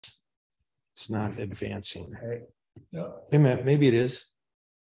It's not advancing. Okay. No, Wait a minute, maybe it is.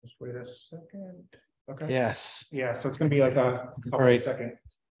 just wait a second. Okay. Yes. Yeah, so it's going to be like a couple right. second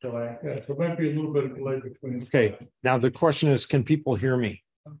delay. Yeah, so it might be a little bit of delay between. Okay. Now the question is, can people hear me?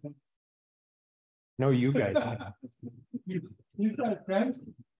 Okay. No, you guys. You got it, friend?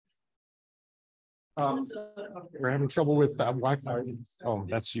 We're having trouble with Wi-Fi. Oh,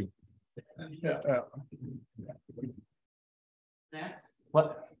 that's you. Yeah. Next,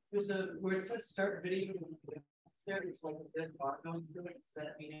 What? there's a where it says start video. There, it's like a dead bot going through it. Does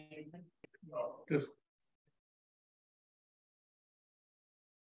that mean anything? Just.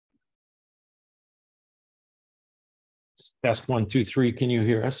 Test 1, 2, 3. Can you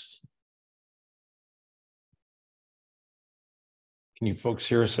hear us? Can you folks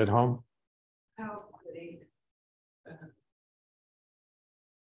hear us at home? How great.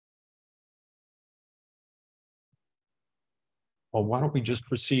 Well, why don't we just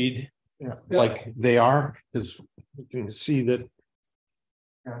proceed Yeah. like they are? Because we can see that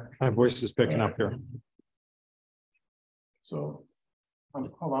Yeah. my voice is picking up here. So,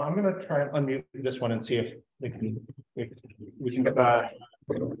 hold on. I'm going to try and unmute this one and see if we can get that.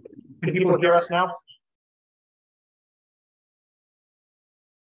 Can people hear us now?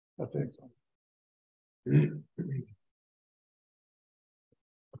 I think so.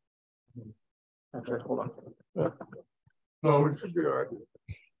 Okay, hold on. No, it should be all right.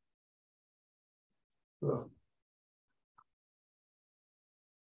 So.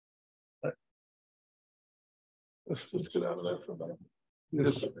 Let's just get out of that for a minute.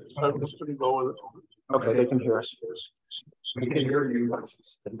 Yes, I'm just gonna go with it. Okay, they can hear us. We can hear you.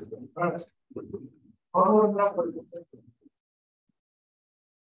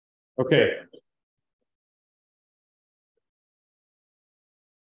 Okay.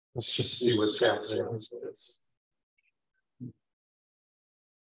 Let's just see what's happening.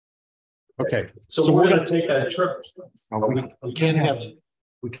 Okay, so we're going to take a trip.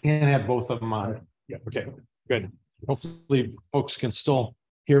 We can't have both of them on. Yeah. Okay, good. Hopefully folks can still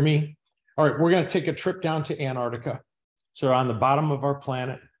hear me. All right, we're going to take a trip down to Antarctica. So on the bottom of our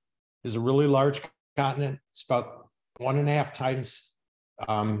planet is a really large continent. It's about 1.5 times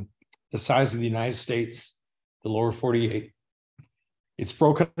the size of the United States, the lower 48. It's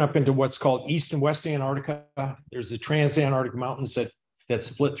broken up into what's called East and West Antarctica. There's the Trans-Antarctic Mountains that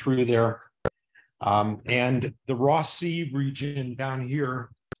split through there. And the Ross Sea region down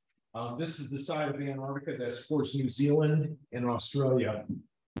here, this is the side of Antarctica that's towards New Zealand and Australia.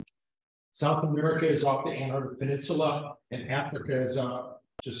 South America is off the Antarctic Peninsula, and Africa is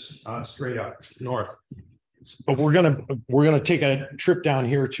just straight up north. But we're gonna take a trip down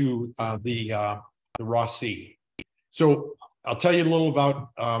here to the Ross Sea. So I'll tell you a little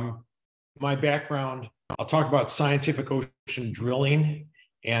about my background. I'll talk about scientific ocean drilling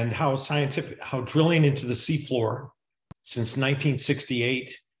and how drilling into the seafloor since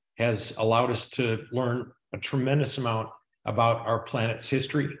 1968 has allowed us to learn a tremendous amount about our planet's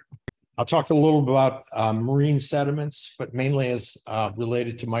history. I'll talk a little about marine sediments, but mainly as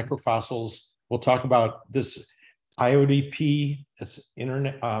related to microfossils. We'll talk about this IODP, this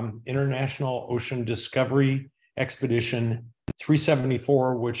International Ocean Discovery Expedition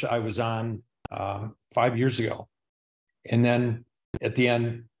 374, which I was on 5 years ago. And then at the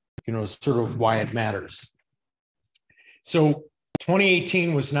end, sort of why it matters. So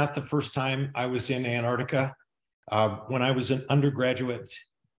 2018 was not the first time I was in Antarctica. When I was an undergraduate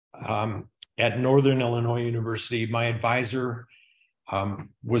at Northern Illinois University, my advisor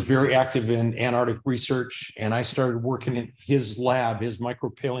was very active in Antarctic research, and I started working in his lab, his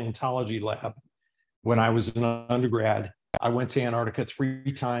micropaleontology lab. When I was an undergrad, I went to Antarctica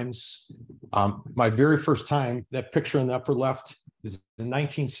 3 times. My very first time, that picture in the upper left, is in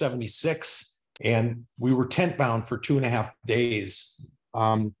 1976, and we were tent bound for 2.5 days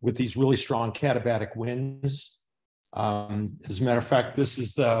with these really strong katabatic winds. As a matter of fact, this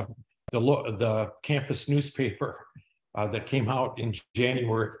is the campus newspaper that came out in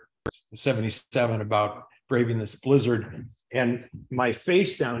January 77 about braving this blizzard. And my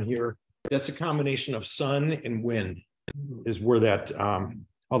face down here, that's a combination of sun and wind is where that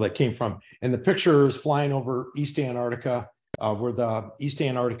all that came from. And the picture is flying over East Antarctica, where the East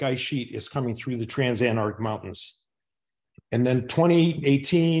Antarctic Ice Sheet is coming through the Trans-Antarctic Mountains. And then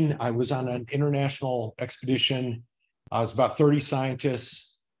 2018, I was on an international expedition. I was about 30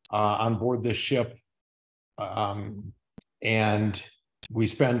 scientists on board this ship. And we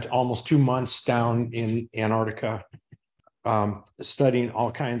spent almost 2 months down in Antarctica studying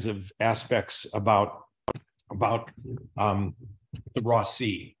all kinds of aspects about the Ross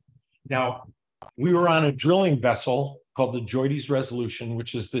Sea. Now, we were on a drilling vessel called the Joides Resolution,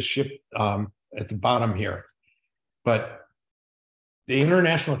 which is the ship at the bottom here. But the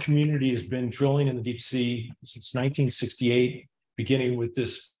international community has been drilling in the deep sea since 1968, beginning with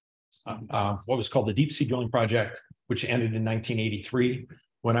this, what was called the Deep Sea Drilling Project, which ended in 1983.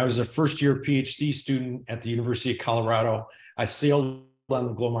 When I was a first-year PhD student at the University of Colorado, I sailed on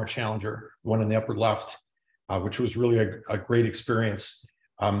the Glomar Challenger, the one in the upper left, which was really a great experience.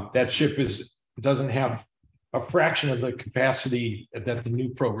 That ship doesn't have a fraction of the capacity that the new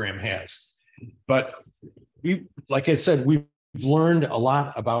program has. But like I said, we've learned a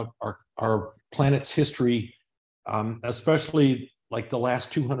lot about our planet's history, especially like the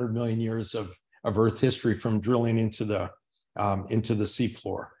last 200 million years of Earth history from drilling into the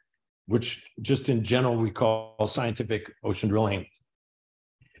seafloor, which just in general we call scientific ocean drilling.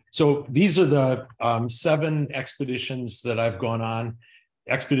 So these are the 7 expeditions that I've gone on.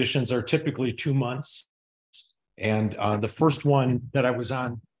 Expeditions are typically 2 months. And the first one that I was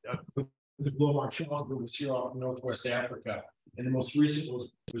on, the Glomar Challenger, was here off Northwest Africa. And the most recent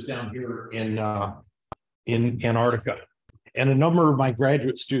was down here in Antarctica. And a number of my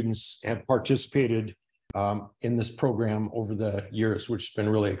graduate students have participated in this program over the years, which has been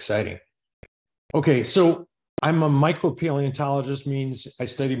really exciting. Okay, so I'm a micropaleontologist, means I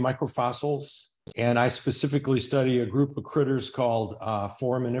study microfossils, and I specifically study a group of critters called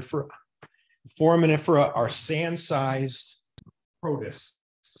foraminifera. Foraminifera are sand-sized protists.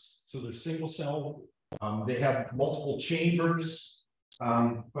 So they're single cell. They have multiple chambers,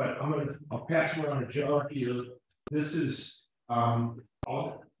 but I'll pass around a jar here. This is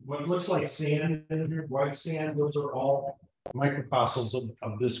what looks like sand, white sand. Those are all microfossils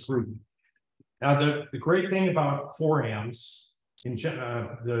of this group. Now, the great thing about forams, in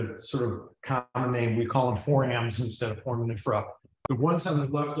the sort of common name, we call them forams instead of foraminifera. The ones on the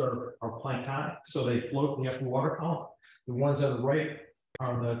left are planktonic, so they float in the upper water column. The ones on the right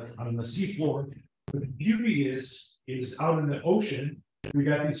are on the seafloor. But the beauty is out in the ocean, we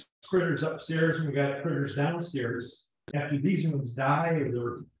got these critters upstairs and we got critters downstairs. After these ones die or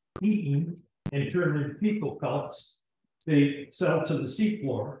they're eaten and turn into fecal pellets, they settle to the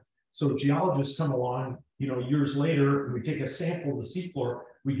seafloor. So geologists come along, years later, and we take a sample of the seafloor,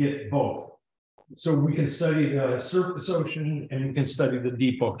 we get both. So we can study the surface ocean and we can study the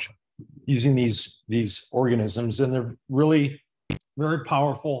deep ocean using these organisms. And they're really very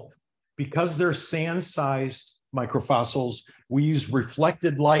powerful. Because they're sand-sized microfossils, we use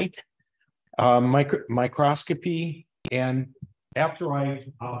reflected light, microscopy, and after I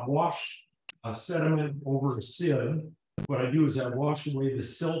wash a sediment over a sieve, what I do is I wash away the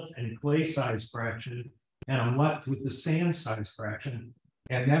silt and clay size fraction, and I'm left with the sand size fraction,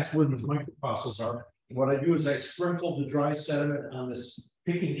 and that's where these microfossils are. What I do is I sprinkle the dry sediment on this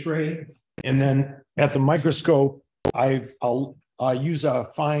picking tray, and then at the microscope, I'll use a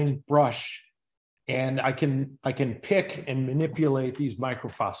fine brush, and I can pick and manipulate these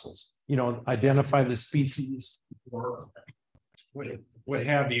microfossils. Identify the species or what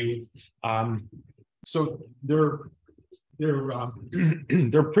have you. So they're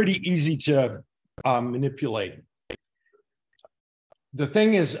pretty easy to manipulate. The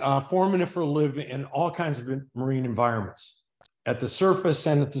thing is, foraminifera live in all kinds of marine environments, at the surface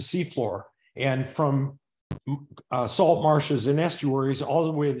and at the seafloor, and from salt marshes and estuaries all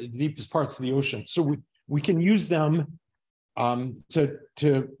the way to the deepest parts of the ocean. So we can use them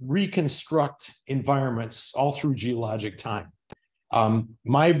to reconstruct environments all through geologic time.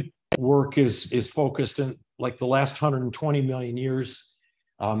 My work is focused in like the last 120 million years,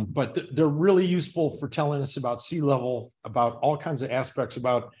 but they're really useful for telling us about sea level, about all kinds of aspects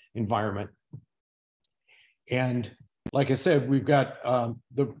about environment. And like I said, we've got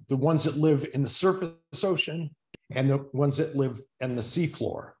the ones that live in the surface ocean and the ones that live in the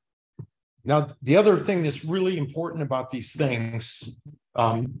seafloor. Now, the other thing that's really important about these things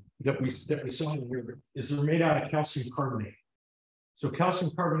that we saw here is they're made out of calcium carbonate. So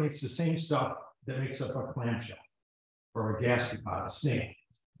calcium carbonate is the same stuff that makes up a clamshell or a gastropod, a snake.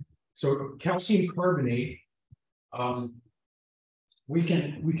 So calcium carbonate, we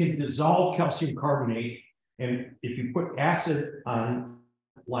can dissolve calcium carbonate. And if you put acid on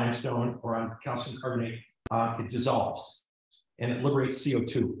limestone or on calcium carbonate, it dissolves and it liberates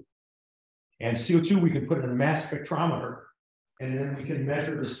CO2. And CO2 we can put in a mass spectrometer, and then we can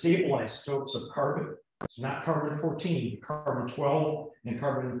measure the stable isotopes of carbon. It's not carbon-14, carbon-12 and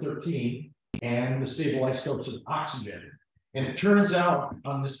carbon-13, and the stable isotopes of oxygen. And it turns out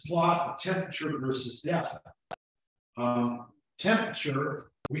on this plot of temperature versus depth,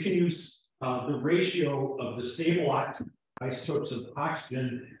 temperature, we can use the ratio of the stable isotopes of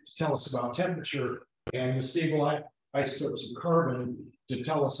oxygen to tell us about temperature, and the stable isotopes of carbon to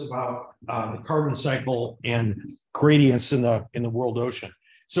tell us about the carbon cycle and gradients in the world ocean.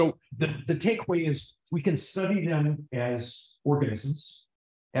 So the takeaway is we can study them as organisms,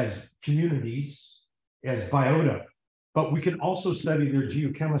 as communities, as biota, but we can also study their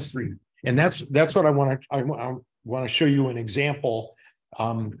geochemistry. And that's what I want to show you an example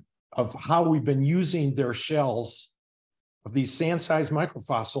of how we've been using their shells of these sand-sized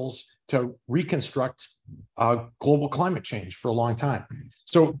microfossils to reconstruct global climate change for a long time.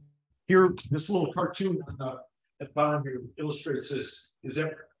 So here, this little cartoon at the bottom here illustrates this, is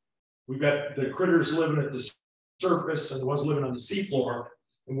that we've got the critters living at the surface and the ones living on the seafloor.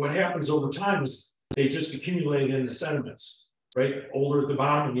 And what happens over time is they just accumulate in the sediments, right? Older at the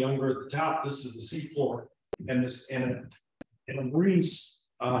bottom and younger at the top. This is the seafloor. And a marine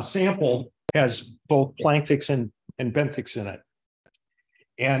sample has both planktics and benthics in it.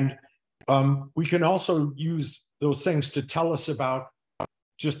 And we can also use those things to tell us about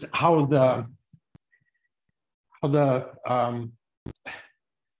just how the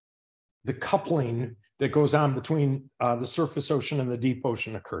coupling that goes on between the surface ocean and the deep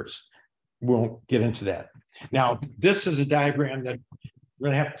ocean occurs. We won't get into that. Now, this is a diagram that we're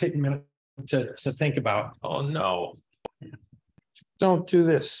going to have to take a minute to think about. Oh, no. Don't do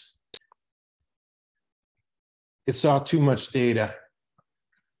this. It saw too much data.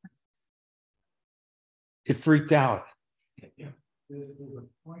 It freaked out. There's a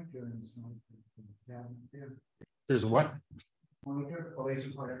pointer in this one. There's what? Pointer, laser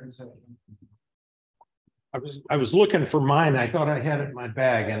pointer inside. I was looking for mine. I thought I had it in my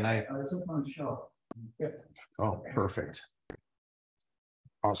bag, and It's up on the shelf. oh, perfect.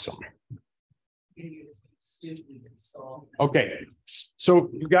 Awesome. Okay, so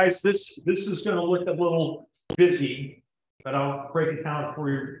you guys, this is going to look a little busy, but I'll break it down for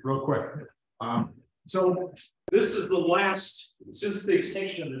you real quick. So this is the last since the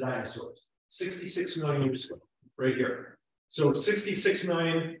extinction of the dinosaurs, 66 million years ago, right here. So 66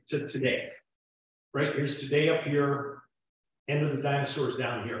 million to today. Right, here's today up here, end of the dinosaurs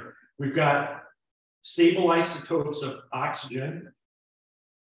down here. We've got stable isotopes of oxygen,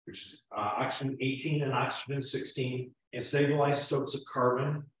 which is oxygen 18 and oxygen 16, and stable isotopes of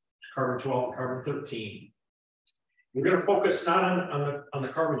carbon, carbon 12 and carbon 13. We're going to focus not on the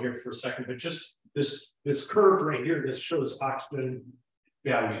carbon here for a second, but just this curve right here that shows oxygen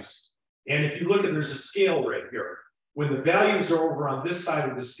values. And if you look at, there's a scale right here. When the values are over on this side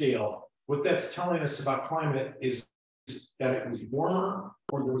of the scale, what that's telling us about climate is that it was warmer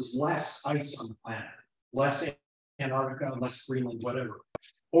or there was less ice on the planet, less Antarctica, less Greenland, whatever.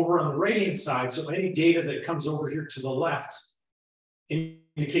 Over on the right-hand side, so any data that comes over here to the left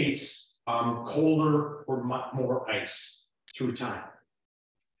indicates colder or more ice through time.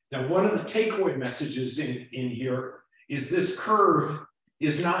 Now, one of the takeaway messages in here is this curve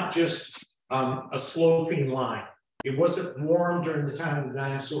is not just a sloping line. It wasn't warm during the time of the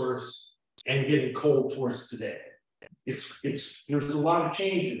dinosaurs and getting cold towards today. There's a lot of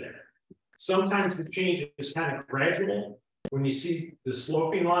change in there. Sometimes the change is kind of gradual when you see the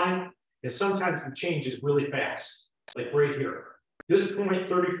sloping line, and sometimes the change is really fast, like right here. This point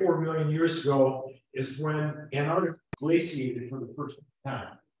 34 million years ago is when Antarctica glaciated for the first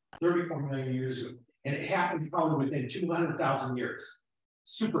time, 34 million years ago. And it happened probably within 200,000 years.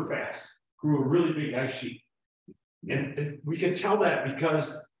 Super fast, grew a really big ice sheet. And we can tell that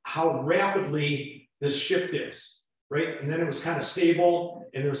because how rapidly this shift is, right? And then it was kind of stable,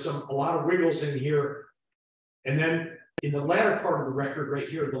 and there's a lot of wiggles in here. And then in the latter part of the record right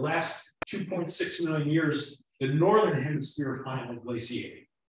here, the last 2.6 million years, the northern hemisphere finally glaciated,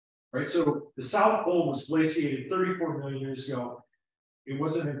 right? So the South Pole was glaciated 34 million years ago. It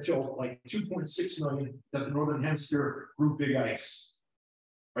wasn't until like 2.6 million that the northern hemisphere grew big ice,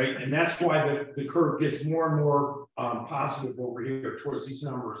 right? And that's why the curve gets more and more positive over here towards these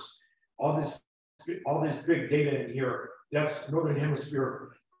numbers. All this big data in here, that's northern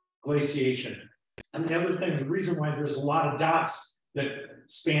hemisphere glaciation. And the other thing, the reason why there's a lot of dots that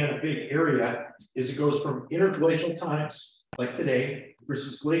span a big area is it goes from interglacial times, like today,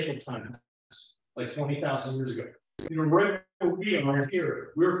 versus glacial times, like 20,000 years ago. You know, right where we are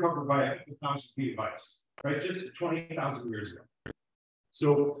here, we were covered by 1,000 feet of ice, right? Just 20,000 years ago.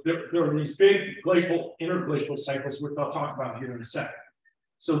 So there are these big glacial, interglacial cycles, which I'll talk about here in a second.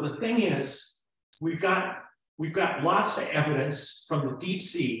 So the thing is, we've got lots of evidence from the deep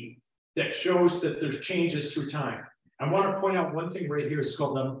sea that shows that there's changes through time. I want to point out one thing right here. It's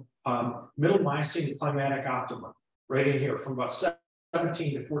called the Middle Miocene climatic optimum, right in here, from about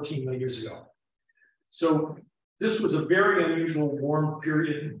 17 to 14 million years ago. So this was a very unusual warm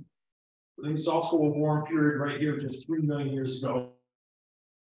period There's also a warm period right here, just 3 million years ago.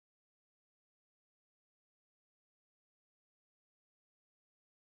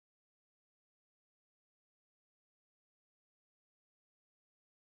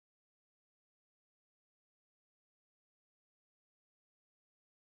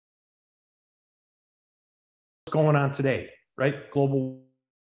 What's going on today, right? Global.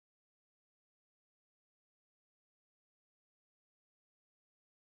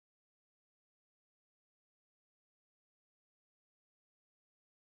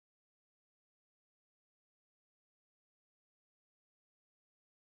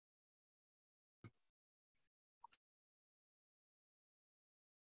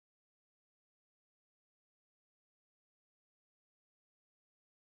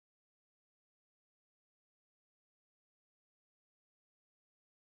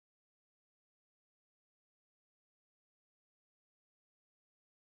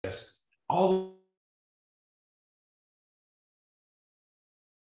 All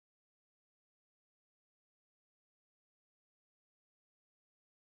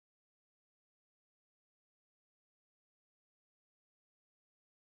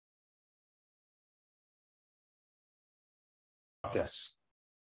this.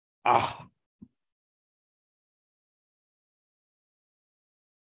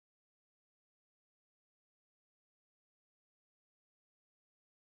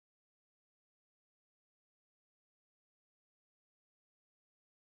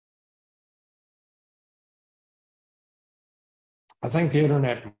 I think the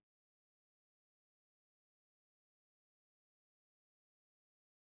internet.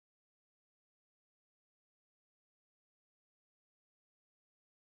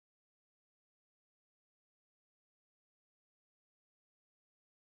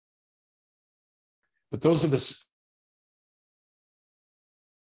 But those are the.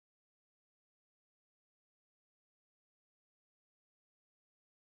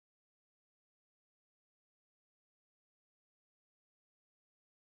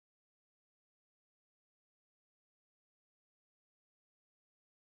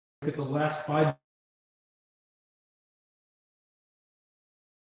 Look at the last 5.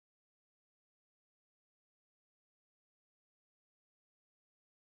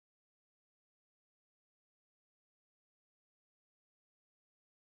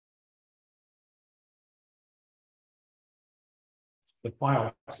 The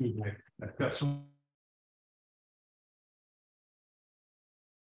file, excuse me, I've got some.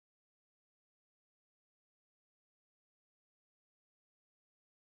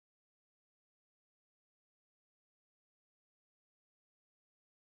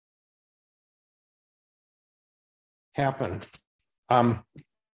 Happened. In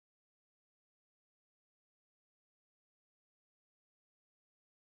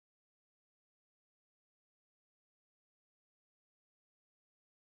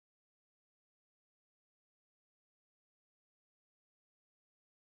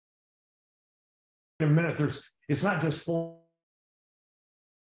a minute, it's not just full.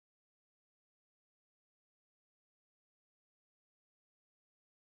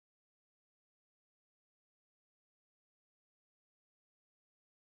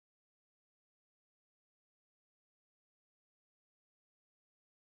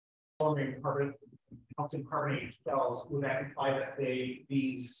 Forming calcium carbonate shells, would that imply that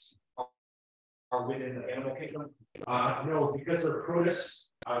these are within the animal kingdom? No, because they're protists,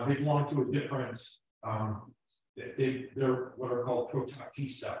 they belong to a different, they're what are called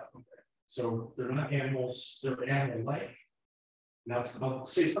protoctista. So they're not animals, they're animal-like. Now I'll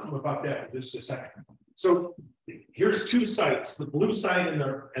say something about that in just a second. So here's 2 sites, the blue site and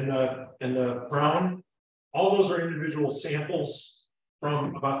the brown. All those are individual samples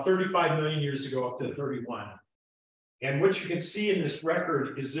from about 35 million years ago up to 31. And what you can see in this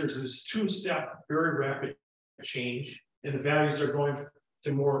record is there's this 2-step, very rapid change, and the values are going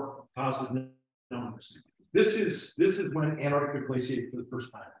to more positive numbers. This is when Antarctica glaciated for the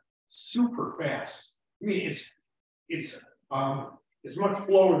first time. Super fast. I mean, it's much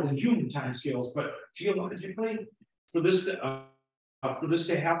slower than human timescales, but geologically, for this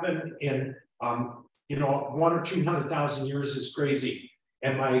to happen in 100,000 or 200,000 years is crazy.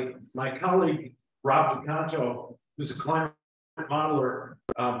 And my colleague Rob DeCanto, who's a climate modeler,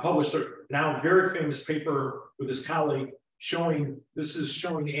 published a now very famous paper with his colleague showing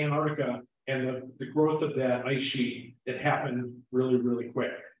Antarctica and the growth of that ice sheet that happened really, really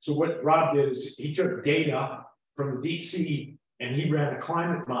quick. So what Rob did is he took data from the deep sea and he ran a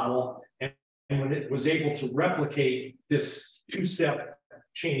climate model, and when it was able to replicate this 2-step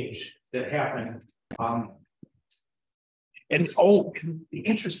change that happened, And oh, the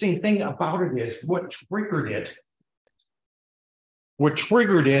interesting thing about it is what triggered it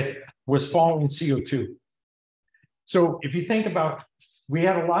was falling CO2. So if you think about, we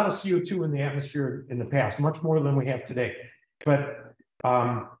had a lot of CO2 in the atmosphere in the past, much more than we have today. But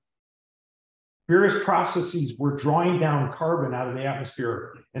various processes were drawing down carbon out of the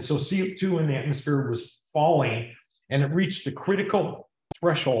atmosphere. And so CO2 in the atmosphere was falling, and it reached a critical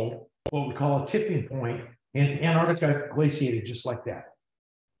threshold, what we call a tipping point, and Antarctica glaciated just like that.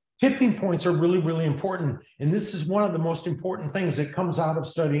 Tipping points are really, really important. And this is one of the most important things that comes out of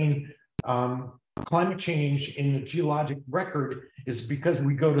studying climate change in the geologic record, is because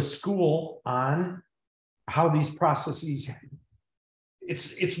we go to school on how these processes,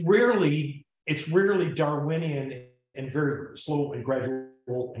 it's rarely Darwinian and very slow and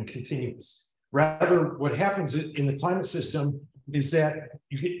gradual and continuous. Rather, what happens in the climate system is that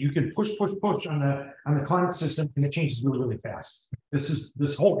you can push on the climate system, and it changes really, really fast.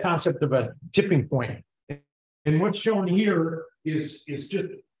 This whole concept of a tipping point. And what's shown here is just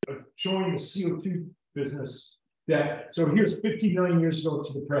showing the CO2 business. So here's 50 million years ago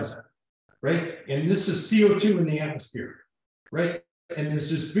to the present, right? And this is CO2 in the atmosphere, right? And there's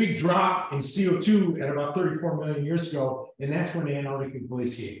this big drop in CO2 at about 34 million years ago, and that's when the Antarctica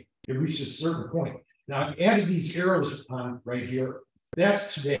glaciated. It reached a certain point. Now, I've added these arrows on right here.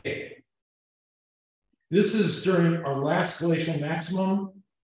 That's today. This is during our last glacial maximum,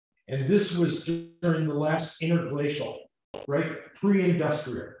 and this was during the last interglacial, right?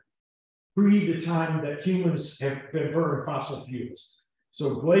 Pre-industrial, pre the time that humans have been burning fossil fuels.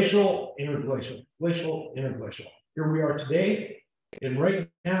 So glacial, interglacial, glacial, interglacial. Here we are today, and right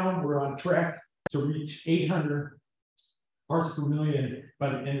now we're on track to reach 800 parts per million by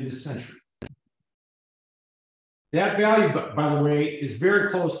the end of this century. That value, by the way, is very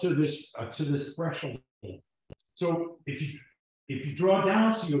close to this threshold. So if you draw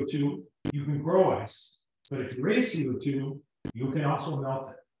down CO2, you can grow ice, but if you raise CO2, you can also melt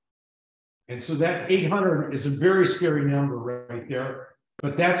it. And so that 800 is a very scary number right there,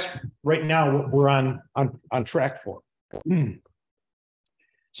 but that's right now what we're on track for.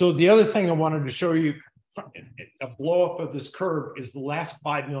 So the other thing I wanted to show you, a blow up of this curve, is the last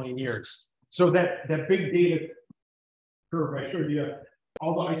 5 million years. So that big data curve I showed you,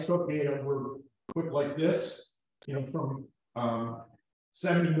 all the isotope data were put like this, from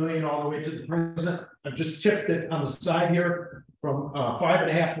 70 million all the way to the present. I've just tipped it on the side here from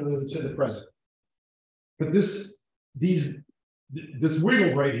 5.5 million to the present. But this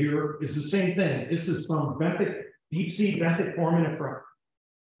wiggle right here is the same thing. This is from deep sea benthic foraminifera,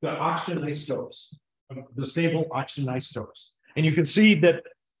 the oxygen isotopes, the stable oxygen isotopes. And you can see that,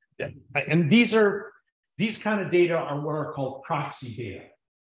 and these kind of data are what are called proxy data.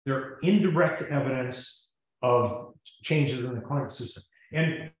 They're indirect evidence of changes in the climate system.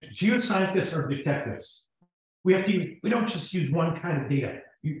 And geoscientists are detectives. We don't just use one kind of data.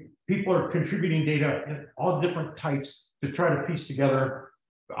 People are contributing data in all different types to try to piece together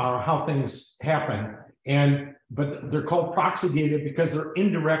how things happen. But they're called proxy data because they're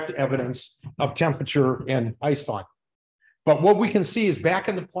indirect evidence of temperature and ice volume. But what we can see is back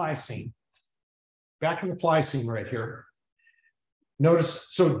in the Pliocene right here. Notice,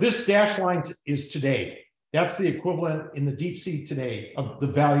 so this dashed line is today. That's the equivalent in the deep sea today of the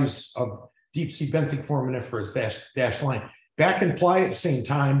values of deep sea benthic foraminiferous dashed line. Back in Pliocene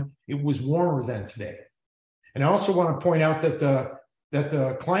time, it was warmer than today. And I also want to point out that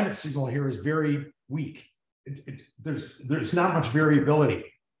the climate signal here is very weak. There's not much variability.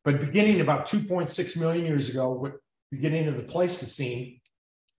 But beginning about 2.6 million years ago, beginning of the Pleistocene,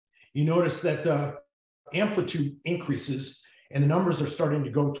 you notice that the amplitude increases and the numbers are starting to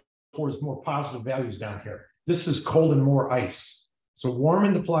go towards more positive values down here. This is cold and more ice. So warm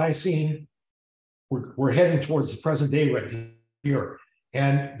in the Pliocene, we're heading towards the present day right here.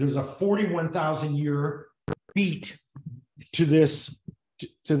 And there's a 41,000 year beat to this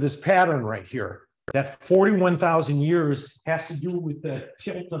pattern right here. That 41,000 years has to do with the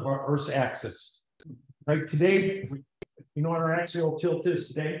tilt of our Earth's axis. Right today, you know what our axial tilt is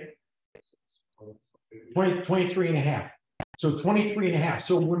today? 23.5. So 23.5.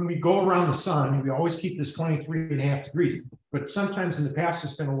 So when we go around the sun, we always keep this 23.5 degrees. But sometimes in the past,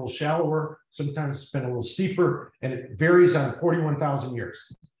 it's been a little shallower. Sometimes it's been a little steeper, and it varies on 41,000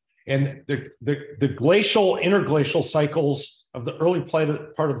 years. And the glacial, interglacial cycles of the early part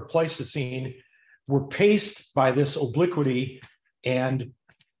of the Pleistocene were paced by this obliquity, and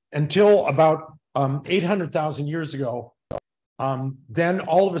until about 800,000 years ago, then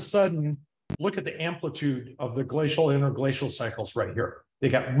all of a sudden, look at the amplitude of the glacial interglacial cycles right here. They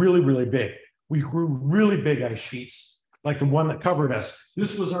got really, really big. We grew really big ice sheets. like the one that covered us.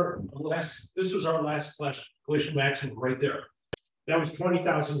 This was our last glacial maximum right there. That was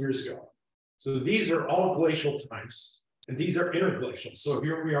 20,000 years ago. So these are all glacial times, and these are interglacial. So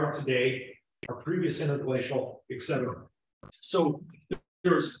here we are today, our previous interglacial, etc. So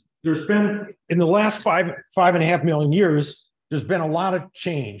there's been, in the last 5.5 million years, there's been a lot of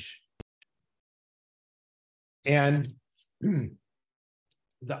change. And the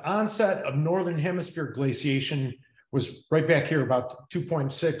onset of Northern Hemisphere glaciation was right back here about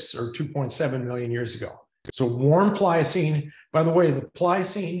 2.6 or 2.7 million years ago. So warm Pliocene, by the way, the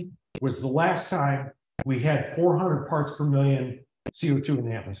Pliocene was the last time we had 400 parts per million CO2 in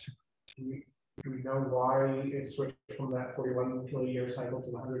the atmosphere. Do we know why it switched from that 41 million year cycle to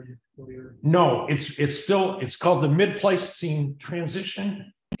 100 year? No, it's called the mid-Pleistocene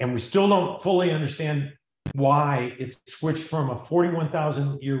transition, and we still don't fully understand why it switched from a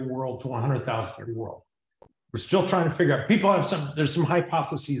 41,000 year world to a 100,000 year world. We're still trying to figure out. People have there's some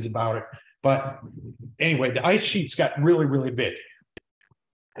hypotheses about it, but anyway, the ice sheets got really, really big.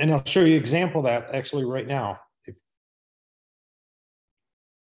 And I'll show you an example of that actually right now.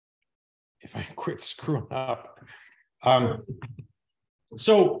 If I quit screwing up.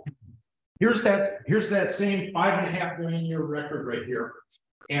 So here's that same 5.5 million year record right here.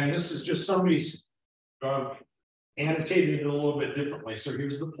 And this is just somebody's annotated it a little bit differently. So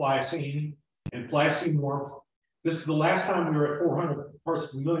here's the Pliocene and Pliocene warmth. This is the last time we were at 400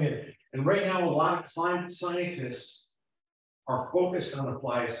 parts per million. And right now, a lot of climate scientists are focused on the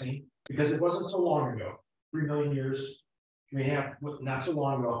Pliocene because it wasn't so long ago, 3 million years, 3.5, not so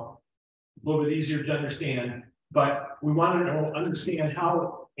long ago, a little bit easier to understand. But we wanted to understand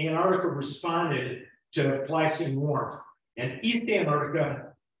how Antarctica responded to Pliocene warmth. And East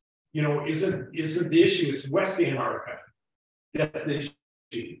Antarctica, you know, isn't the issue, it's West Antarctica. That's the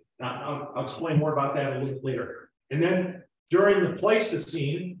issue. Now, I'll explain more about that a little bit later. And then during the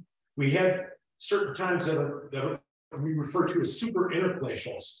Pleistocene, we had certain times that we refer to as super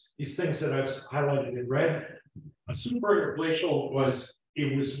interglacials. These things that I've highlighted in red. A super interglacial was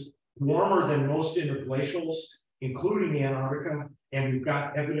warmer than most interglacials, including Antarctica, and we've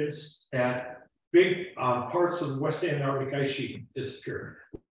got evidence that big parts of the West Antarctic Ice Sheet disappeared.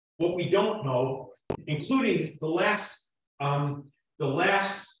 What we don't know, including the last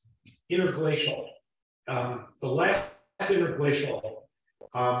interglacial,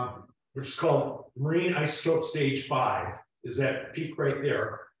 which is called marine isotope stage 5, is that peak right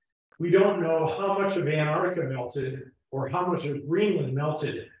there. We don't know how much of Antarctica melted or how much of Greenland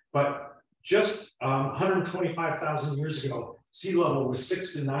melted, but just 125,000 years ago, sea level was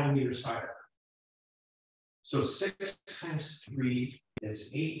 6 to 9 meters higher. So 6 times 3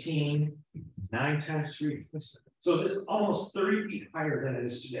 is 18, 9 times 3. So this is almost 30 feet higher than it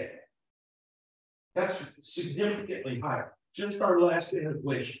is today. That's significantly higher, just our last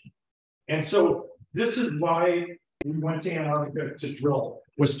interglacial. And so this is why we went to Antarctica to drill,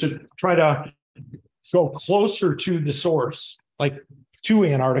 was to try to go closer to the source, like to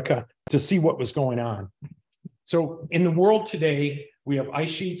Antarctica, to see what was going on. So in the world today, we have ice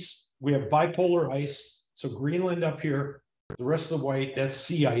sheets, we have bipolar ice. So Greenland up here, the rest of the white, that's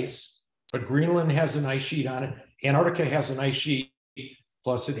sea ice, but Greenland has an ice sheet on it. Antarctica has an ice sheet,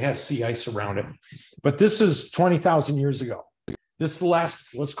 plus it has sea ice around it. But this is 20,000 years ago. This is the last,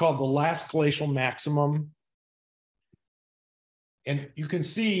 what's called the last glacial maximum. And you can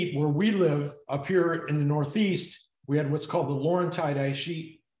see where we live up here in the Northeast, we had what's called the Laurentide ice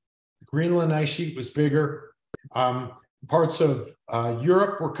sheet. The Greenland ice sheet was bigger. Parts of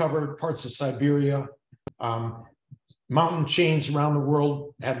Europe were covered, parts of Siberia. Mountain chains around the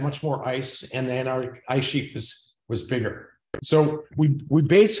world had much more ice, and the Antarctic ice sheet was bigger. So we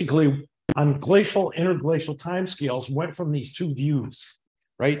basically, on glacial, interglacial timescales, went from these two views,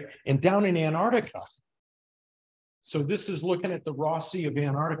 right? And down in Antarctica, so this is looking at the Ross Sea of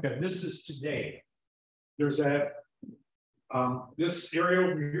Antarctica. This is today. There's this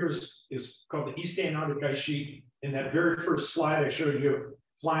area over here is called the East Antarctic Ice Sheet. In that very first slide I showed you,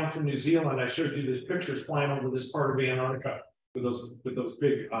 flying from New Zealand, I showed you these pictures flying over this part of Antarctica with those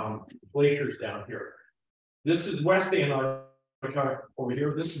big glaciers down here. This is West Antarctica over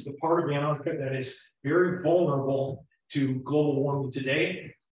here. This is the part of Antarctica that is very vulnerable to global warming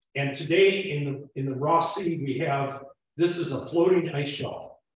today. And today in the Ross Sea, we have, this is a floating ice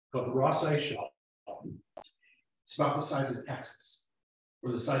shelf called the Ross Ice Shelf. It's about the size of Texas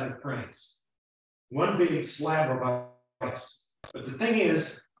or the size of France. One big slab of ice. But the thing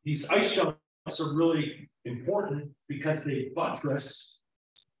is, these ice shelves are really important because they buttress,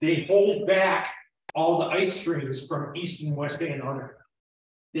 they hold back all the ice streams from East and West Antarctica.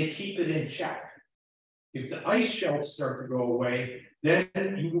 They keep it in check. if the ice shelves start to go away, then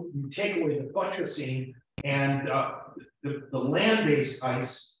you take away the buttressing and the land-based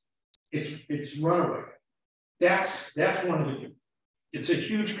ice, it's runaway. That's one of the, it's a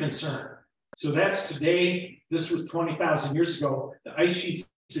huge concern. So that's today, this was 20,000 years ago, the ice sheets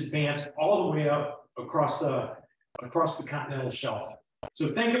advanced all the way up across the continental shelf.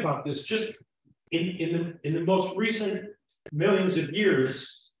 So think about this, just in the most recent millions of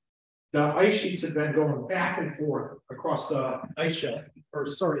years, the ice sheets have been going back and forth across the ice shelf, or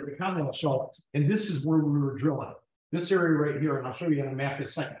sorry, the continental shelf. And this is where we were drilling. This area right here, and I'll show you on a map in a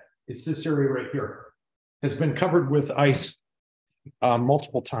second. It's this area right here, has been covered with ice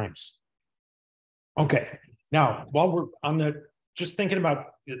multiple times. Okay, now while we're on the, just thinking about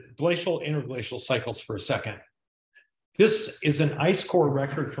glacial, interglacial cycles for a second. This is an ice core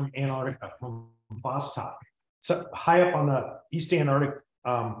record from Antarctica, from Vostok. So high up on the East Antarctic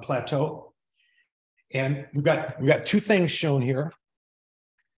plateau. And we've got two things shown here.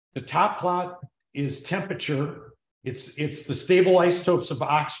 The top plot is temperature. It's the stable isotopes of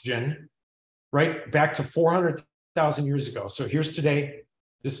oxygen, right back to 400,000 years ago. So here's today.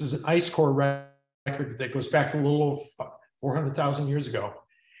 This is an ice core record that goes back a little over 400,000 years ago.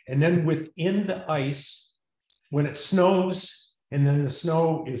 And then within the ice, when it snows, and then the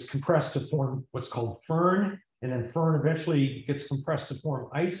snow is compressed to form what's called firn, and then firn eventually gets compressed to form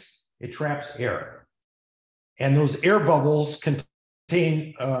ice, it traps air. And those air bubbles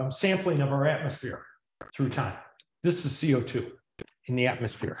contain sampling of our atmosphere through time. This is CO2 in the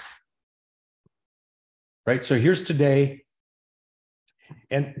atmosphere. Right, so here's today.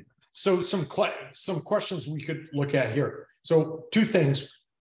 And so some questions we could look at here. So two things.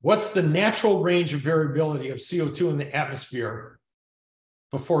 What's the natural range of variability of CO2 in the atmosphere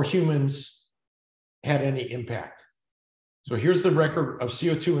before humans had any impact? So here's the record of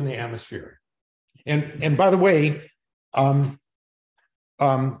CO2 in the atmosphere. And by the way, in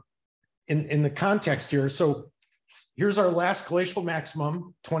the context here, so here's our last glacial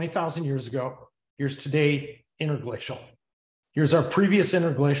maximum 20,000 years ago. Here's today interglacial. Here's our previous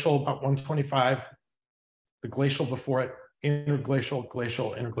interglacial, about 125, the glacial before it, interglacial,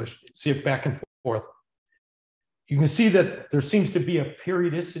 glacial, interglacial. See it back and forth. You can see that there seems to be a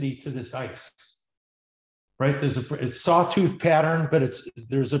periodicity to this ice, right? There's a sawtooth pattern, but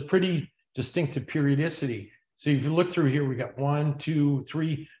there's a pretty distinctive periodicity. So if you look through here, we got 1, 2,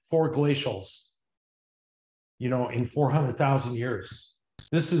 3, 4 glacials, in 400,000 years.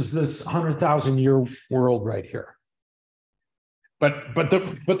 This is this 100,000 year world right here. But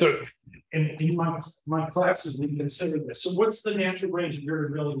in my classes, we consider this. So what's the natural range of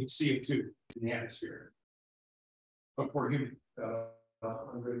variability of CO2 in the atmosphere? Before human,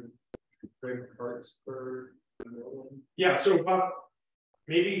 100 parts per million. Yeah, so about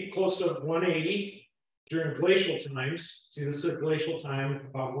maybe close to 180 during glacial times. See, this is a glacial time,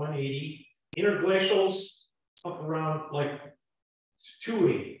 about 180. Interglacials up around like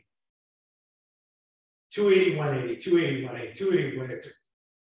 280. 280, 180, 280, 180, 280, 180.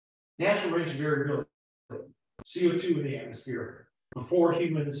 Natural range of variability, CO2 in the atmosphere. Before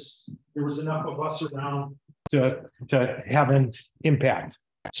humans, there was enough of us around to have an impact.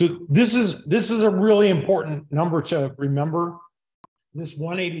 So this is a really important number to remember. This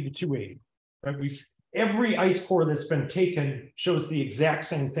 180 to 280. Right? Every ice core that's been taken shows the exact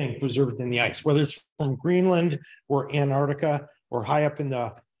same thing preserved in the ice, whether it's from Greenland or Antarctica or high up in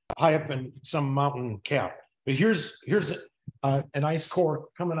some mountain cap. But here's an ice core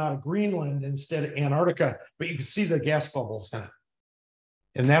coming out of Greenland instead of Antarctica, but you can see the gas bubbles in it.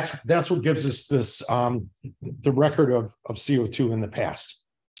 And that's what gives us this the record of CO2 in the past.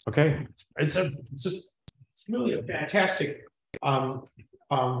 Okay, it's really a fantastic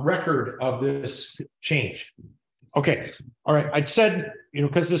record of this change. Okay, all right. I'd said,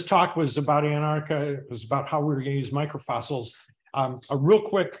 because this talk was about Antarctica, it was about how we were going to use microfossils. A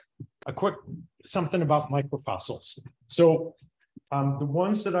quick something about microfossils. So the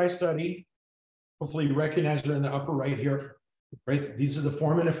ones that I study, hopefully you recognize are in the upper right here, right? These are the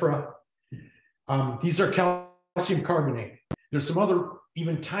foraminifera. These are calcium carbonate. There's some other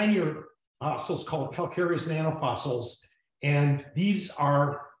even tinier fossils called calcareous nanofossils, and these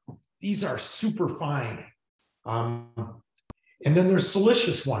are super fine. And then there's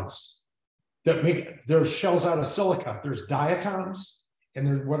silicious ones that make their shells out of silica. There's diatoms, and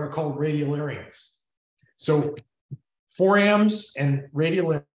there's what are called radiolarians. So forams and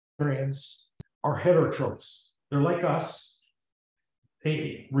radiolarians are heterotrophs. They're like us.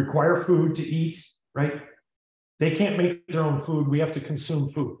 They require food to eat, right? They can't make their own food. We have to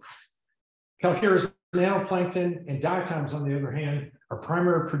consume food. Calcareous nanoplankton and diatoms, on the other hand, are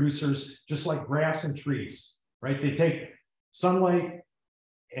primary producers, just like grass and trees, right? They take sunlight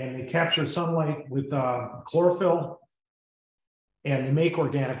and they capture sunlight with chlorophyll and they make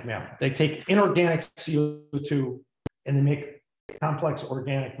organic matter. They take inorganic CO2 and they make complex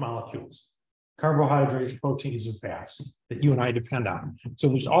organic molecules, carbohydrates, proteins, and fats that you and I depend on. So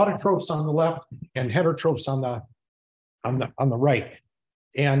there's autotrophs on the left and heterotrophs on the right.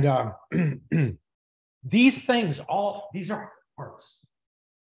 And these things, these are parts,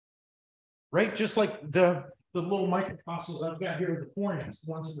 right? Just like the little microfossils I've got here, the forams,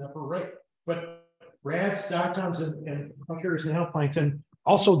 the ones in the upper right. But rads, diatoms, and prokaryotes and haloplankton,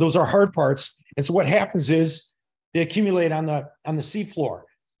 also those are hard parts. And so what happens is they accumulate on the seafloor.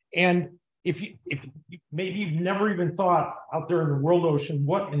 And if maybe you've never even thought out there in the world ocean,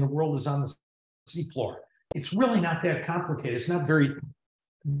 what in the world is on the seafloor? It's really not that complicated. It's not very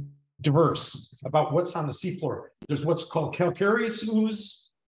diverse about what's on the seafloor. There's what's called calcareous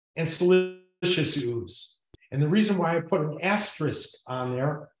ooze and siliceous ooze. And the reason why I put an asterisk on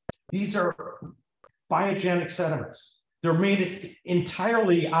there, these are biogenic sediments. They're made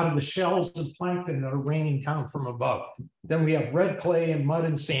entirely out of the shells and plankton that are raining down from above. Then we have red clay and mud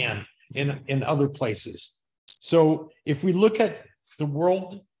and sand in other places. So if we look at the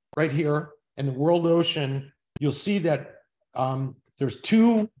world right here and the world ocean, you'll see that there's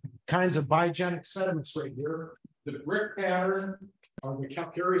two kinds of biogenic sediments right here. The brick pattern are the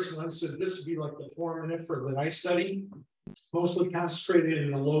calcareous ones. So this would be like the foraminifera that I study, mostly concentrated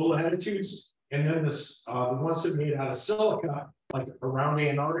in the low latitudes. And then the ones that are made out of silica, like around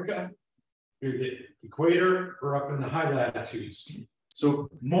Antarctica, near the equator, or up in the high latitudes. So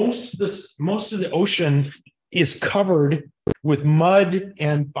most of the ocean is covered with mud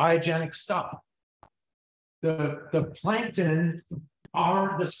and biogenic stuff. The plankton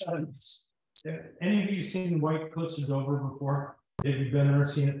are the sediments. Any of you seen the White Cliffs of Dover before? Have you been there,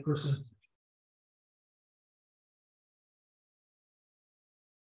 seen it in person?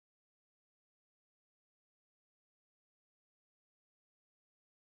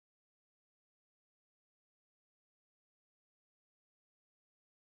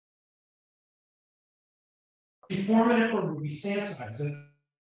 Informative or would be sandsides.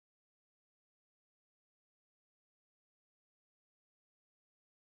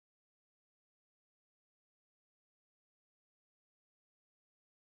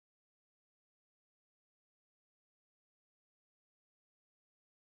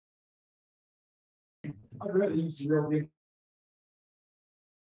 I'd rather use the real big.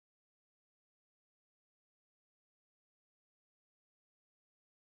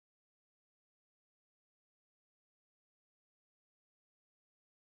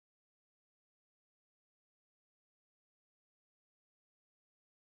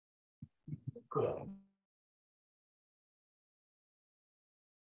 Cool.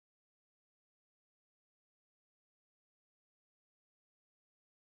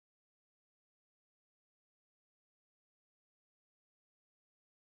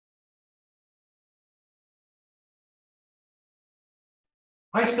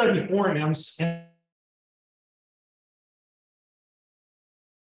 I study forams and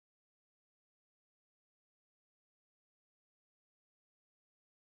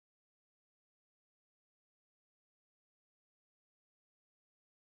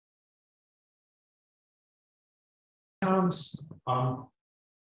comes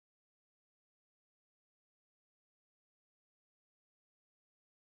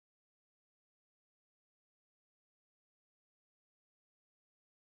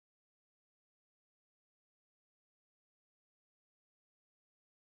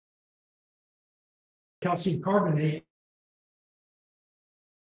calcium carbonate.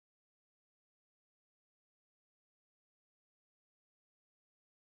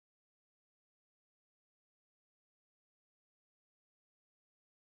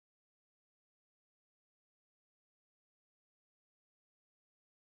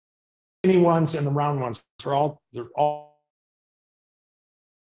 Skinny ones and the round ones they're all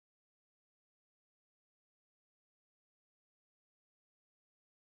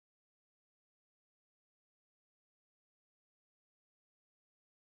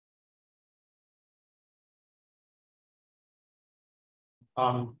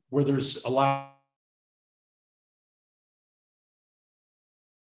where there's a lot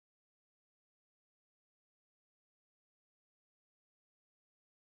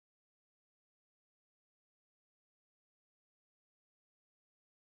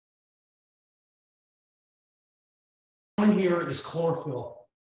here is chlorophyll.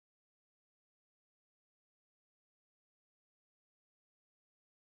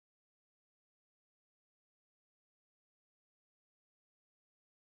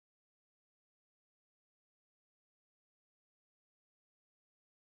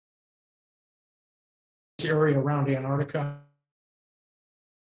 area around Antarctica.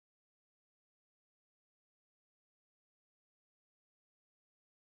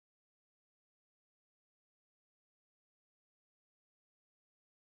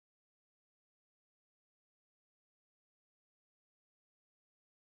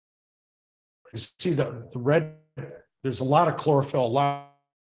 You see the red, there's a lot of chlorophyll, a lot.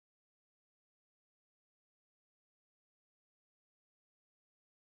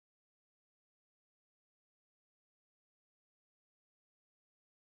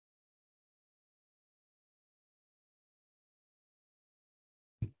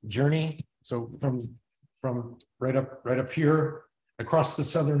 Journey. So from right up here across the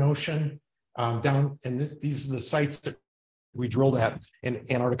Southern Ocean, down, and these are the sites that we drilled at in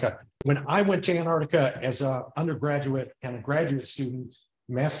Antarctica. When I went to Antarctica as an undergraduate and a graduate student,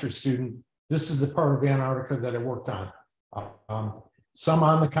 master's student, this is the part of Antarctica that I worked on. Some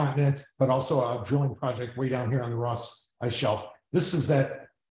on the continent, but also a drilling project way down here on the Ross Ice Shelf. This is that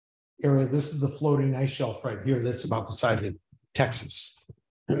area. This is the floating ice shelf right here. That's about the size of Texas.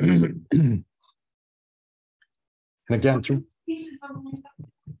 And again,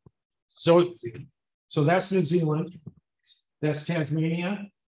 so that's New Zealand, that's Tasmania,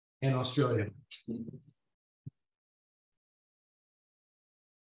 and Australia.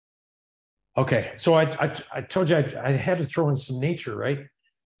 Okay, so I told you I had to throw in some nature, right?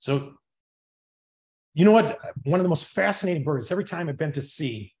 So, you know what? One of the most fascinating birds, every time I've been to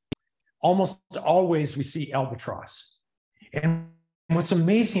sea, almost always we see albatross. And what's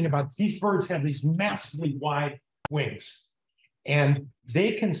amazing about these birds have these massively wide wings, and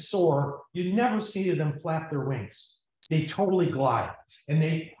they can soar. You never see them flap their wings. They totally glide,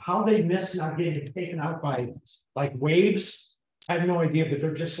 and how they miss not getting taken out by like waves, I have no idea, but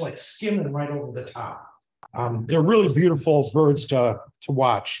they're just like skimming right over the top. They're really beautiful birds to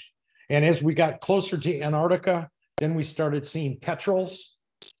watch. And as we got closer to Antarctica, then we started seeing petrels,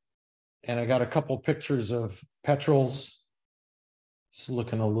 and I got a couple pictures of petrels. It's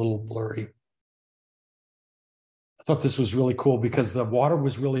looking a little blurry. I thought this was really cool because the water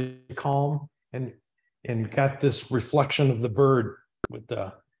was really calm and got this reflection of the bird with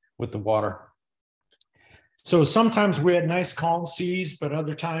the water. So sometimes we had nice calm seas, but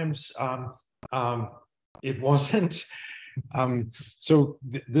other times it wasn't.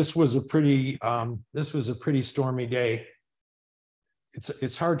 This was a pretty stormy day.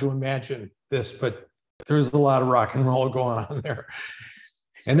 It's hard to imagine this, but there's a lot of rock and roll going on there.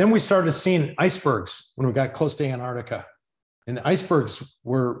 And then we started seeing icebergs when we got close to Antarctica. And the icebergs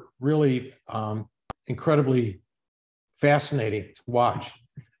were really incredibly fascinating to watch.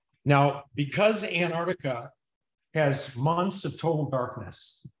 Now, because Antarctica has months of total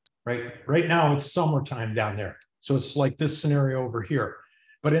darkness, right? Right now it's summertime down there. So it's like this scenario over here.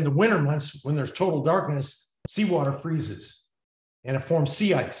 But in the winter months, when there's total darkness, seawater freezes and it forms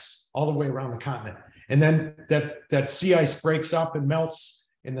sea ice all the way around the continent. And then that sea ice breaks up and melts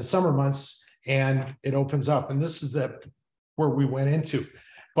in the summer months and it opens up. And this is where we went into.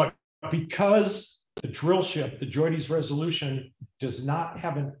 But because the drill ship, the JOIDES Resolution, does not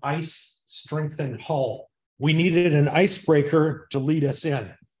have an ice strengthened hull, we needed an icebreaker to lead us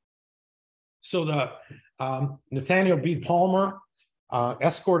in. So the Nathaniel B. Palmer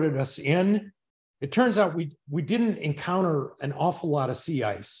escorted us in. It turns out we didn't encounter an awful lot of sea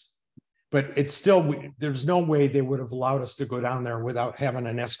ice, but it's still, there's no way they would have allowed us to go down there without having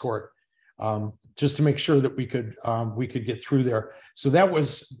an escort, just to make sure that we could get through there. So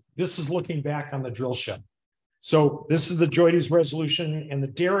this is looking back on the drill ship. So this is the JOIDES Resolution, and the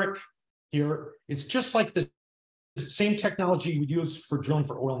derrick here is just like the same technology we use for drilling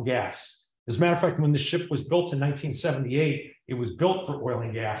for oil and gas. As a matter of fact, when the ship was built in 1978, it was built for oil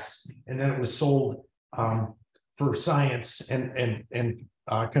and gas, and then it was sold for science and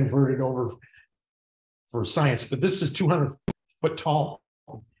converted over for science. But this is 200 foot tall.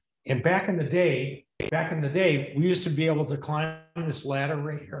 And back in the day, we used to be able to climb this ladder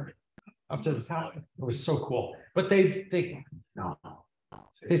right here up to the top. It was so cool. But they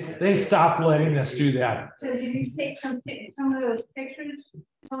stopped letting us do that. So did you take some of those pictures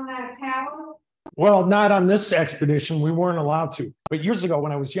from that tower? Well, not on this expedition. We weren't allowed to. But years ago,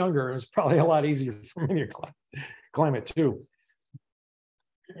 when I was younger, it was probably a lot easier for me to climb it too.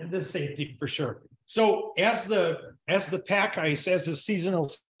 And the safety for sure. So as the pack ice, as the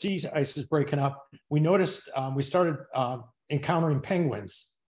seasonal sea ice is breaking up, we noticed we started encountering penguins.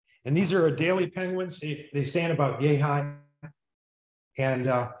 And these are Adelie penguins. They stand about yay high.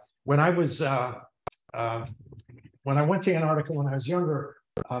 And when I went to Antarctica when I was younger,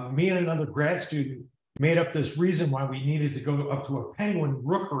 me and another grad student made up this reason why we needed to go up to a penguin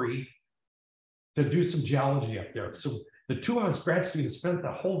rookery to do some geology up there. So the 2 of us grad students spent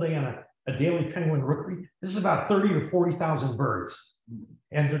the whole day on a daily penguin rookery. This is about 30 to 40,000 birds.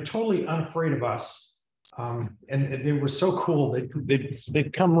 And they're totally unafraid of us. And they were so cool.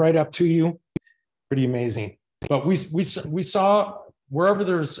 They'd come right up to you. Pretty amazing. But we saw wherever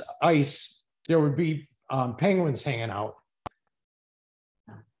there's ice, there would be penguins hanging out.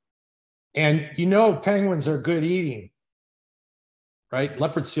 And you know, penguins are good eating, right?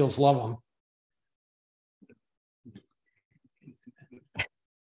 Leopard seals love them.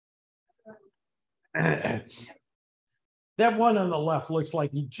 That one on the left looks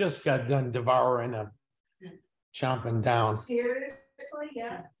like he just got done devouring a chomping down. Seriously,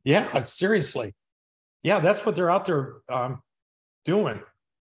 yeah. Yeah, seriously. Yeah, that's what they're out there doing.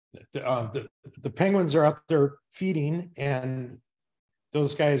 The penguins are out there feeding, and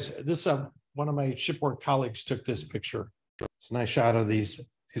those guys, this one of my shipboard colleagues took this picture. It's a nice shot of these.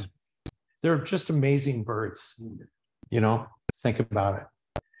 They're just amazing birds, you know, think about it.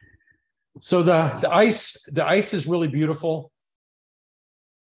 So the ice is really beautiful.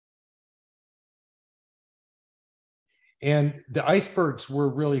 And the icebergs were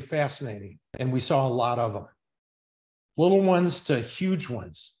really fascinating, and we saw a lot of them. Little ones to huge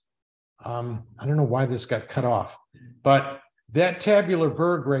ones. I don't know why this got cut off, but that tabular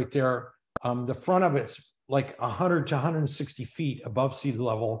berg right there, the front of it's like 100 to 160 feet above sea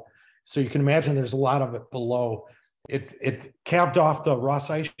level. So you can imagine there's a lot of it below. It calved off the Ross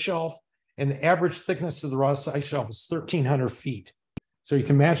Ice Shelf, and the average thickness of the Ross Ice Shelf is 1,300 feet. So you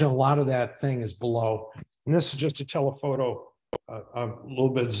can imagine a lot of that thing is below. And this is just a telephoto, a little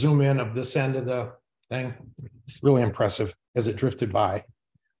bit zoom in of this end of the thing. It's really impressive as it drifted by.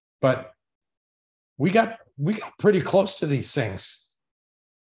 But we got pretty close to these things.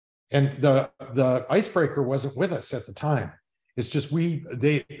 And the icebreaker wasn't with us at the time. It's just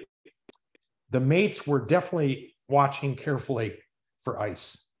the mates were definitely watching carefully for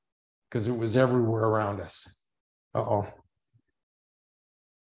ice because it was everywhere around us. Uh-oh.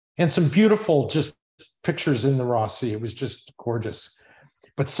 And some beautiful just pictures in the Ross Sea. It was just gorgeous.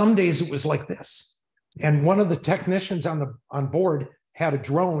 But some days it was like this. And one of the technicians on board had a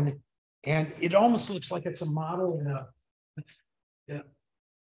drone, and it almost looks like it's a model in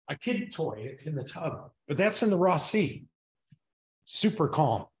a kid toy in the tub. But that's in the Ross Sea. Super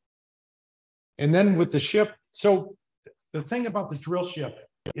calm. And then with the ship, so the thing about the drill ship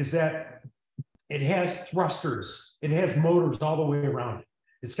is that it has thrusters. It has motors all the way around it.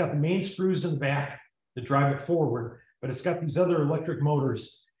 It's got the main screws in the back that drive it forward, but it's got these other electric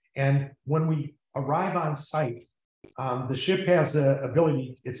motors. And when we arrive on site, the ship has the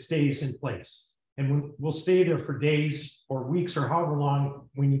ability, it stays in place. And we'll stay there for days or weeks or however long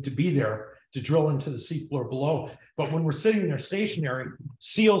we need to be there to drill into the seafloor below. But when we're sitting there stationary,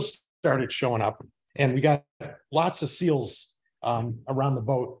 seals started showing up, and we got lots of seals around the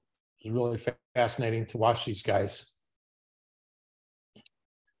boat. It was really fascinating to watch these guys.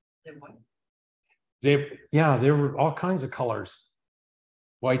 They were all kinds of colors,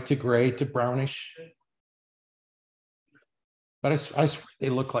 white to gray to brownish. But I swear they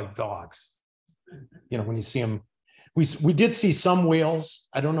look like dogs. You know, when you see them, we did see some whales.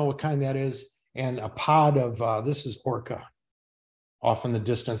 I don't know what kind that is, and a pod of this is orca off in the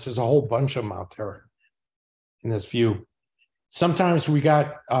distance. There's a whole bunch of them out there in this view. Sometimes we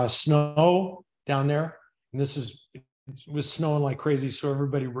got snow down there, and it was snowing like crazy, so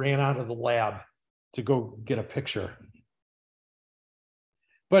everybody ran out of the lab to go get a picture.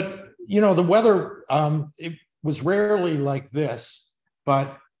 But you know, the weather, it was rarely like this,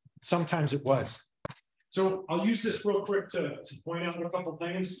 but sometimes it was. So I'll use this real quick to point out a couple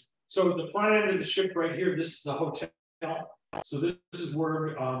things. So the front end of the ship right here, this is the hotel. So this is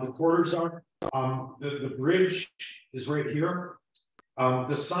where the quarters are. The bridge is right here.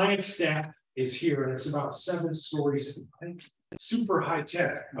 The science staff is here, and it's about 7 stories. I think super high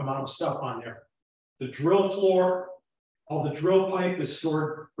tech amount of stuff on there. The drill floor, all the drill pipe is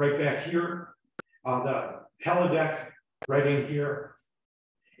stored right back here. The helideck right in here.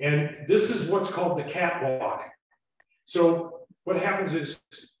 And this is what's called the catwalk. So what happens is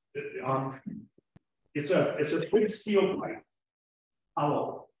it's a big steel pipe,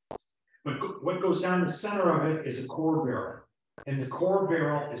 hollow. But what goes down the center of it is a core barrel. And the core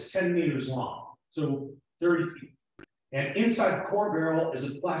barrel is 10 meters long, so 30 feet. And inside the core barrel is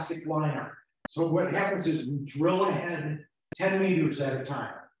a plastic liner. So what happens is we drill ahead 10 meters at a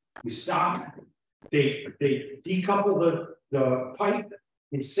time. We stop, they decouple the pipe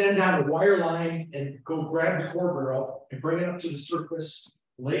and send out a wire line and go grab the core barrel and bring it up to the surface,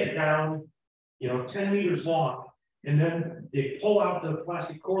 lay it down, 10 meters long. And then they pull out the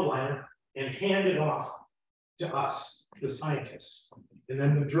plastic core liner and hand it off to us, the scientists. And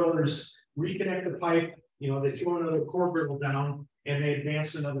then the drillers reconnect the pipe, they throw another core griddle down and they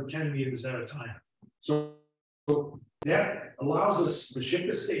advance another 10 meters at a time. So that allows us to ship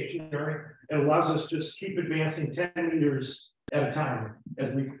it stationary. It allows us to just keep advancing 10 meters at a time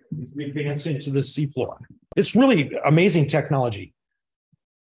as we advance into the seafloor. It's really amazing technology.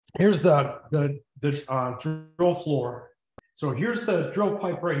 Here's the drill floor. So here's the drill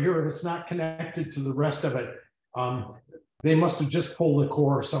pipe right here, and it's not connected to the rest of it. They must have just pulled the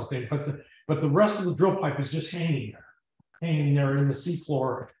core or something, but the rest of the drill pipe is just hanging there in the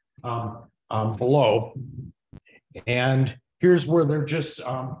seafloor below. And here's where they're just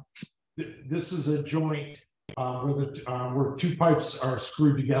this is a joint where two pipes are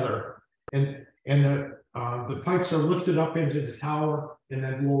screwed together, and the pipes are lifted up into the tower and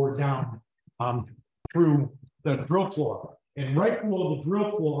then lowered down through the drill floor. And right below the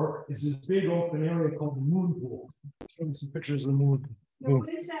drill floor is this big open area called the moon pool. Show me some pictures of the moon.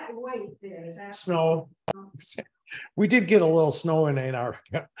 What is that weight there? Is that Snow. We did get a little snow in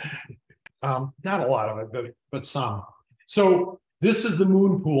Antarctica. Not a lot of it, but some. So this is the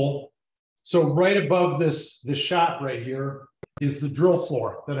moon pool. So right above this shot right here is the drill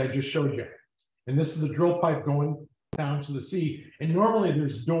floor that I just showed you. And this is the drill pipe going down to the sea. And normally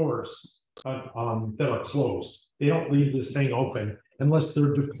there's doors that are closed. They don't leave this thing open unless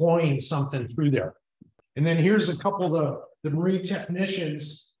they're deploying something through there. And then here's a couple of the marine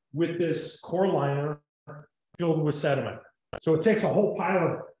technicians with this core liner filled with sediment. So it takes a whole pile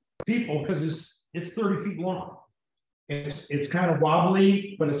of people because it's 30 feet long. It's kind of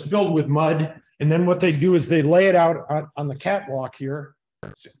wobbly, but it's filled with mud. And then what they do is they lay it out on the catwalk here.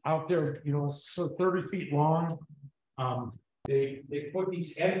 It's out there, so 30 feet long. They put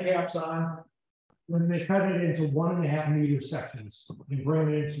these end caps on, and they cut it into 1.5 meter sections and bring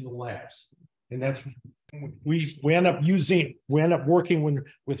it into the labs. And that's we end up working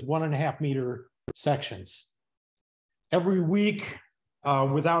with 1.5 meter sections. Every week,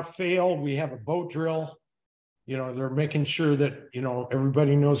 without fail, we have a boat drill. They're making sure that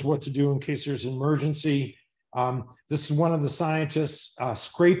everybody knows what to do in case there's an emergency. This is one of the scientists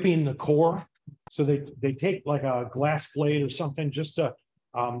scraping the core. So they take like a glass blade or something just to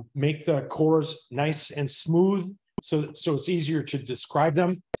make the cores nice and smooth, so it's easier to describe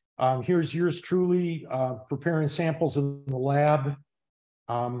them. Here's yours truly preparing samples in the lab.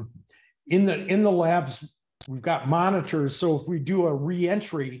 In the labs, we've got monitors. So if we do a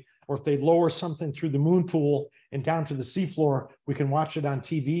re-entry, or if they lower something through the moon pool and down to the seafloor, we can watch it on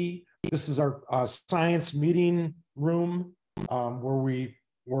TV. This is our science meeting room where we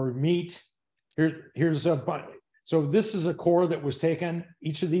meet. Here's a bunch. So this is a core that was taken.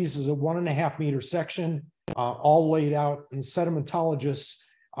 Each of these is a 1.5 meter section, all laid out, and sedimentologists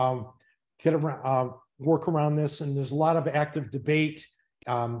work around this, and there's a lot of active debate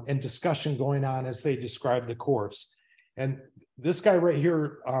and discussion going on as they describe the cores. And this guy right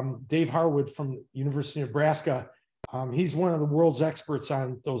here, Dave Harwood from University of Nebraska, he's one of the world's experts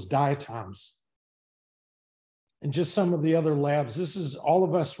on those diatoms. And just some of the other labs. This is all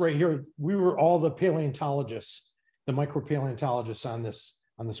of us right here. We were all the paleontologists, the micropaleontologists on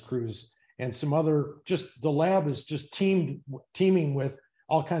this cruise, and some other. Just the lab is just teaming with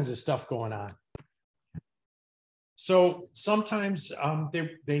all kinds of stuff going on. So sometimes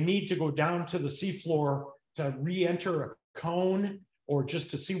they need to go down to the seafloor to re-enter a cone or just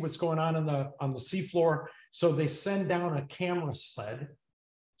to see what's going on the seafloor. So they send down a camera sled.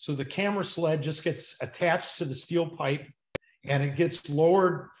 So the camera sled just gets attached to the steel pipe and it gets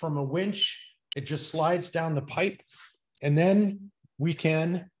lowered from a winch. It just slides down the pipe, and then we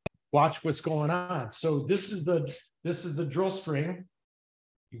can watch what's going on. So this is the drill string.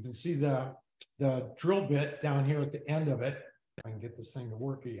 You can see the drill bit down here at the end of it. I can get this thing to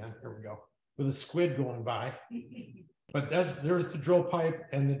work again. Here we go. With a squid going by. But there's the drill pipe,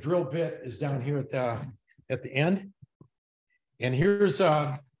 and the drill bit is down here at the end. And here's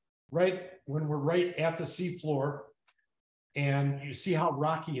right when we're right at the seafloor, and you see how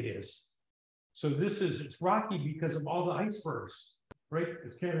rocky it is. So it's rocky because of all the icebergs, right?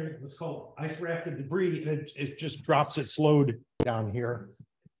 It's carrying what's called ice rafted debris, and it just drops its load down here.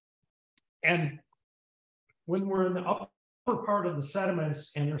 And when we're in the upper part of the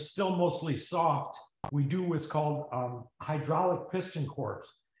sediments and they're still mostly soft, we do what's called hydraulic piston cores.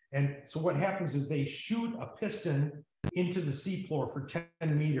 And so what happens is they shoot a piston into the seafloor for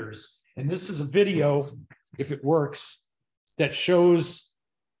 10 meters. And this is a video, if it works, that shows,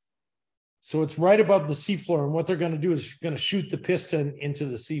 so it's right above the seafloor. And what they're going to do is you're going to shoot the piston into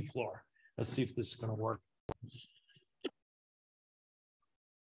the seafloor. Let's see if this is going to work.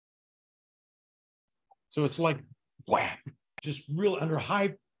 So it's like, wham, just real under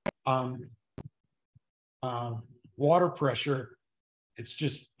high water pressure. It's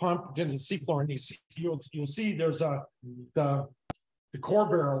just pumped into the seafloor, and you'll see there's the core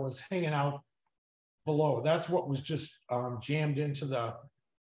barrel is hanging out below. That's what was just jammed into the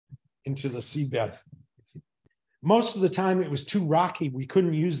seabed. Most of the time it was too rocky. We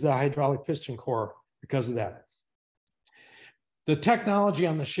couldn't use the hydraulic piston core because of that. The technology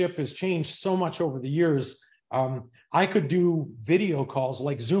on the ship has changed so much over the years. I could do video calls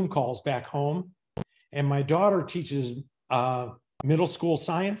like Zoom calls back home, and my daughter teaches middle school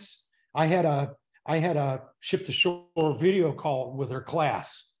science. I had a ship to shore video call with her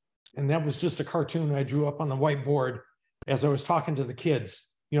class, and that was just a cartoon I drew up on the whiteboard as I was talking to the kids.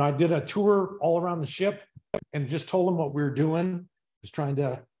 You know, I did a tour all around the ship and just told them what we were doing. Just trying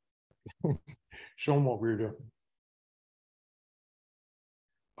to show them what we were doing.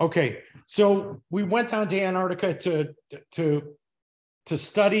 Okay, so we went down to Antarctica to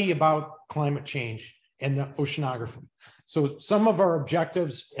study about climate change and the oceanography. So some of our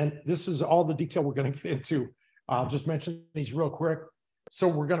objectives, and this is all the detail we're going to get into. I'll just mention these real quick. So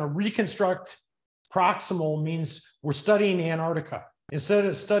we're going to reconstruct. Proximal means we're studying Antarctica. Instead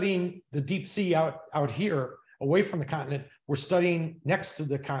of studying the deep sea out here, away from the continent, we're studying next to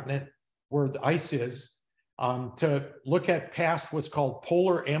the continent where the ice is, to look at past what's called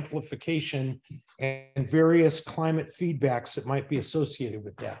polar amplification and various climate feedbacks that might be associated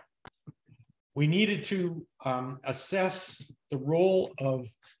with that. We needed to assess the role of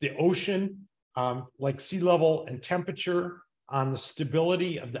the ocean, like sea level and temperature, on the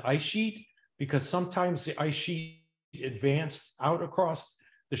stability of the ice sheet, because sometimes the ice sheet advanced out across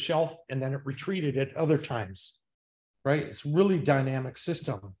the shelf and then it retreated at other times, right? It's a really dynamic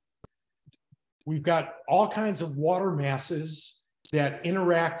system. We've got all kinds of water masses that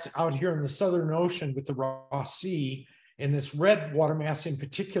interact out here in the Southern Ocean with the Ross Sea. And this red water mass in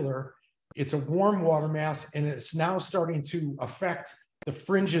particular, it's a warm water mass, and it's now starting to affect the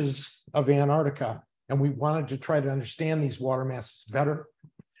fringes of Antarctica. And we wanted to try to understand these water masses better.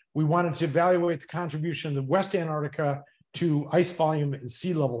 We wanted to evaluate the contribution of the West Antarctica to ice volume and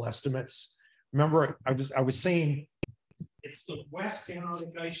sea level estimates. Remember, I was saying it's the West Antarctic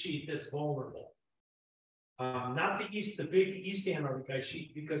ice sheet that's vulnerable. Not the big East Antarctic ice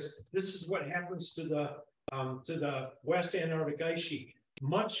sheet, because this is what happens to the West Antarctic ice sheet.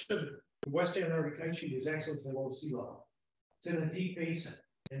 Much of the West Antarctic ice sheet is actually below sea level. It's in a deep basin,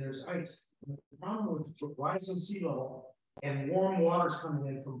 and there's ice. The problem with rising sea level and warm waters coming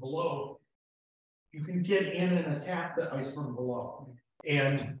in from below, you can get in and attack the ice from below,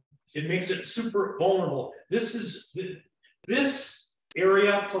 and it makes it super vulnerable. This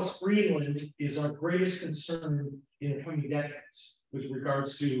area plus Greenland is our greatest concern in the coming decades with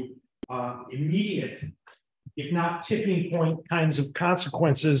regards to immediate, if not tipping point kinds of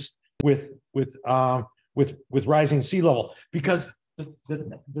consequences with rising sea level. Because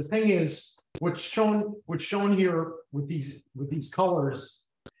the thing is, what's shown here with these colors,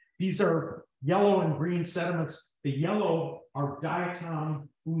 these are yellow and green sediments. The yellow are diatom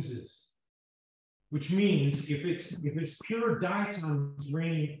oozes, which means if it's pure diatoms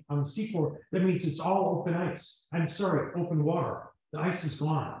raining on the seafloor, that means it's all open ice. I'm sorry, open water. The ice is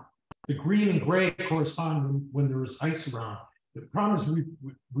gone. The green and gray correspond when there's ice around. The problem is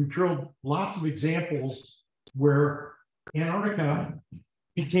we drilled lots of examples where Antarctica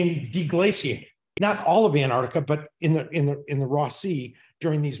became deglaciated. Not all of Antarctica, but in the Ross Sea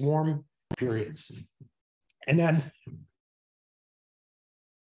during these warm periods. And then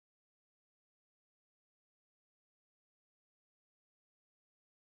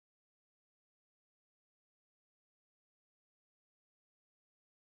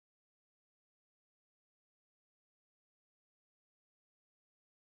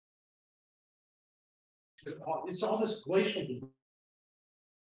it's all this glacial debris.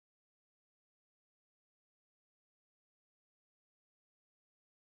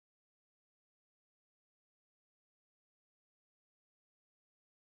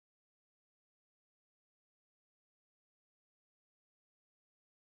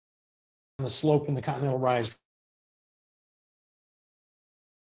 On the slope in the continental rise.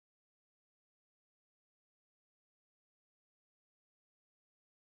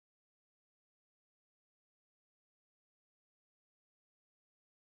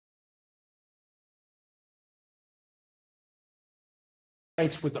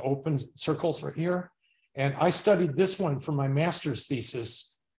 With the open circles right here. And I studied this one for my master's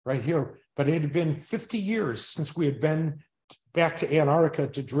thesis right here, but it had been 50 years since we had been back to Antarctica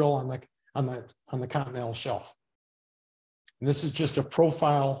to drill on the continental shelf. And this is just a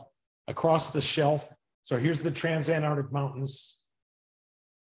profile across the shelf So here's the Transantarctic Mountains.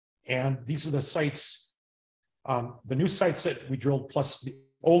 And these are the sites, the new sites that we drilled plus the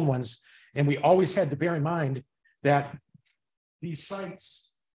old ones. And we always had to bear in mind that these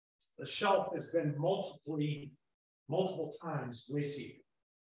sites, the shelf has been multiple times glaciated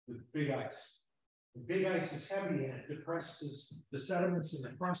with big ice. The big ice is heavy and it depresses the sediments in the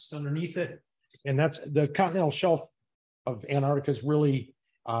crust underneath it. And that's the continental shelf of Antarctica is really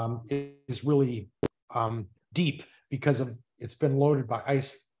deep because of it's been loaded by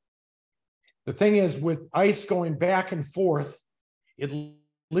ice. The thing is, with ice going back and forth, it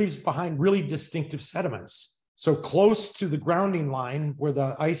leaves behind really distinctive sediments. So close to the grounding line where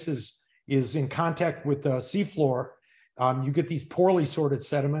the ice is in contact with the seafloor, you get these poorly sorted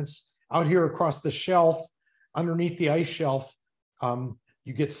sediments. Out here across the shelf, underneath the ice shelf,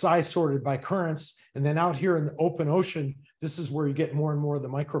 you get size sorted by currents. And then out here in the open ocean, this is where you get more and more of the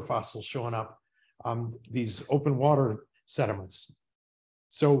microfossils showing up, these open water sediments.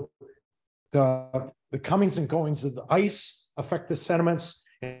 So the comings and goings of the ice affect the sediments.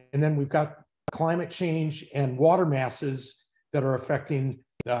 And then we've got climate change and water masses that are affecting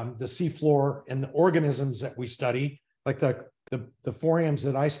the seafloor, and the organisms that we study, like the forams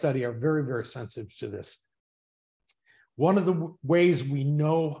that I study, are very, very sensitive to this. One of the ways we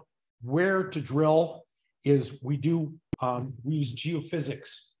know where to drill is we use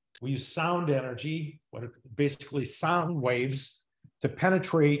geophysics. We use sound energy, basically sound waves, to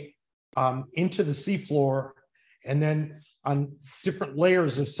penetrate into the seafloor. And then on different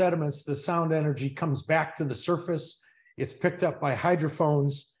layers of sediments, the sound energy comes back to the surface. It's picked up by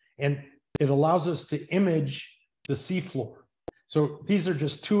hydrophones, and it allows us to image the seafloor. So these are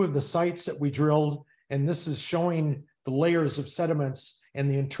just two of the sites that we drilled, and this is showing the layers of sediments and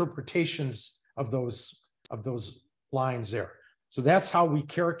the interpretations of those lines there. So that's how we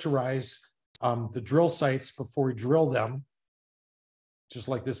characterize the drill sites before we drill them. Just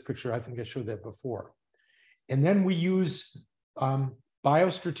like this picture, I think I showed that before. And then we use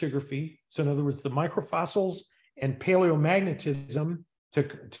biostratigraphy. So in other words, the microfossils and paleomagnetism to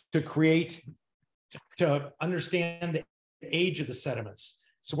understand the age of the sediments.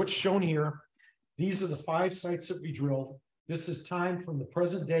 So what's shown here, these are the 5 sites that we drilled. This is time from the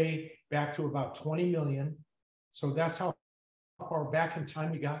present day back to about 20 million. So that's how far back in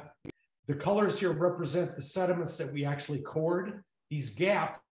time we got. The colors here represent the sediments that we actually cored. These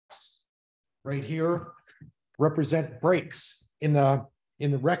gaps right here represent breaks in the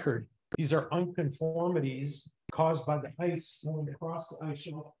record. These are unconformities caused by the ice going across the ice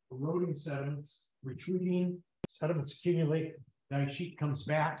shelf, eroding sediments, retreating, sediments accumulate, the ice sheet comes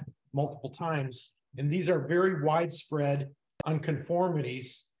back multiple times. And these are very widespread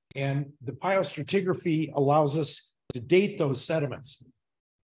unconformities. And the biostratigraphy allows us to date those sediments.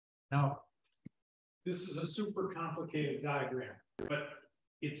 Now, this is a super complicated diagram, but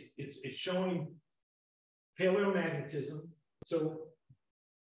it's showing paleomagnetism. So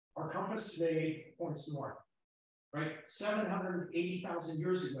our compass today points north, right? 780,000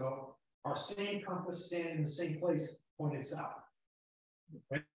 years ago, our same compass standing in the same place pointed south.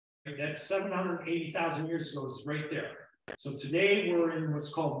 Right? That 780,000 years ago is right there. So today we're in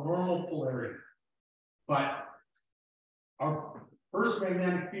what's called normal polarity. But our Earth's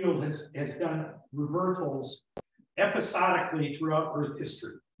magnetic field has done reversals episodically throughout Earth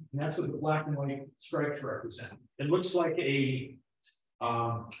history. And that's what the black and white stripes represent. It looks like a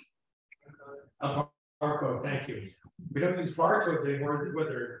barcode. Thank you. We don't use barcodes anymore,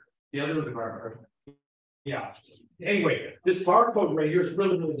 whether the other barcode. Yeah. Anyway, this barcode right here is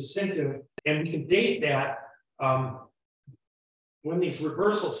really, really distinctive, and we can date that when these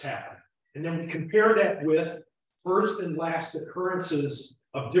reversals happen. And then we compare that with first and last occurrences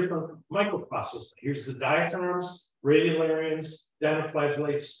of different microfossils. Here's the diatoms, radiolarians,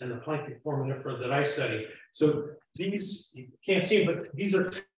 dinoflagellates, and the plankton foraminifera that I study. So these, you can't see them, but these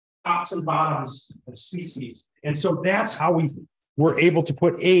are tops and bottoms of species. And so that's how we were able to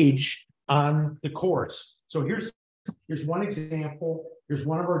put age on the cores. So here's one example. Here's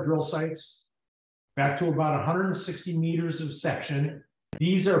one of our drill sites, back to about 160 meters of section.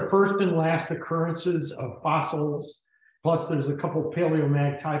 These are first and last occurrences of fossils. Plus, there's a couple of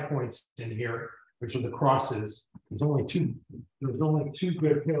paleomag tie points in here, which are the crosses. There's only two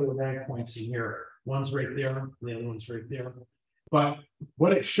good paleomag points in here. One's right there, and the other one's right there. But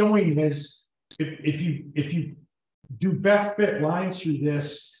what it's showing is, if you do best fit lines through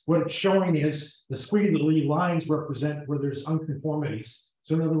this, what it's showing is the squiggly lines represent where there's unconformities.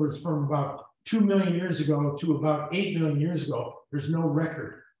 So in other words, from about 2 million years ago to about 8 million years ago, there's no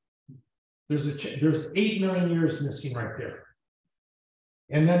record. There's 8 million years missing right there.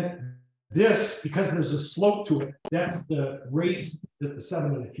 And then this, because there's a slope to it, that's the rate that the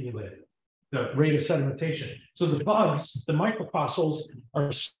sediment accumulated, the rate of sedimentation. So the bugs, the microfossils,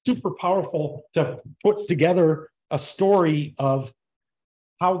 are super powerful to put together a story of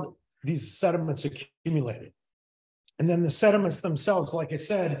how these sediments accumulated. And then the sediments themselves, like I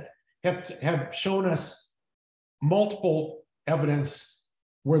said, have shown us multiple evidence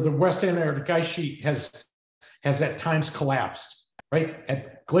where the West Antarctic ice sheet has at times collapsed, right?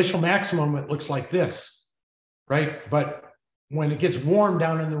 At glacial maximum, it looks like this, right? But when it gets warm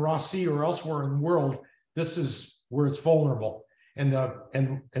down in the Ross Sea or elsewhere in the world, this is where it's vulnerable. And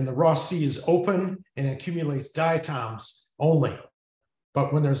the Ross Sea is open and accumulates diatoms only.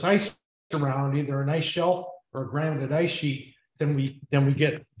 But when there's ice around, either an ice shelf or a grounded ice sheet, then we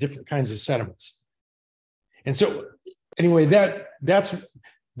get different kinds of sediments. And so anyway, that's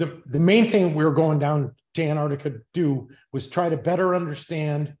the main thing we were going down to Antarctica to do was try to better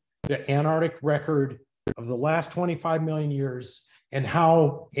understand the Antarctic record of the last 25 million years and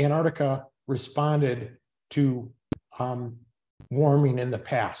how Antarctica responded to warming in the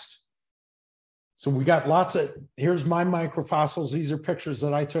past. So we got lots of, here's my microfossils. These are pictures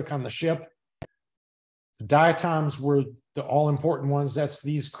that I took on the ship. The diatoms were the all important ones. That's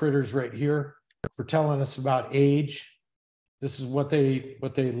these critters right here for telling us about age. This is what they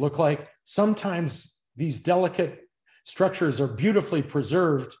look like. Sometimes these delicate structures are beautifully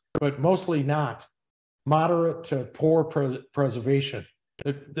preserved, but mostly not. Moderate to poor preservation.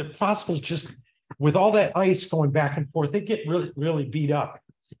 The fossils just, with all that ice going back and forth, they get really, really beat up.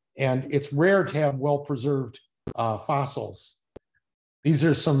 And it's rare to have well-preserved fossils. These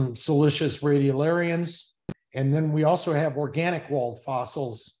are some siliceous radiolarians. And then we also have organic walled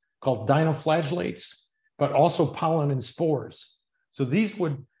fossils called dinoflagellates, but also pollen and spores. So these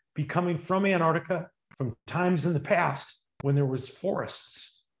would be coming from Antarctica from times in the past when there was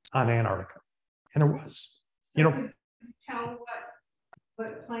forests on Antarctica. And there was, you know. Tell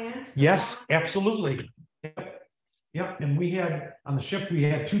what plants? Yes, absolutely. Yep. And we had on the ship, we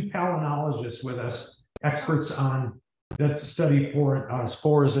had 2 palynologists with us, experts on that study for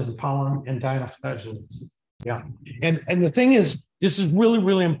spores and pollen and dinoflagellates. Yeah. And the thing is, this is really,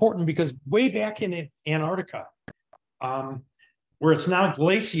 really important because way back in Antarctica, where it's now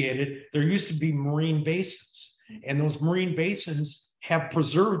glaciated, there used to be marine basins. And those marine basins have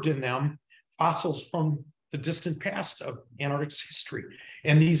preserved in them fossils from the distant past of Antarctic's history.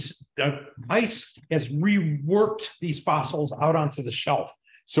 And the ice has reworked these fossils out onto the shelf.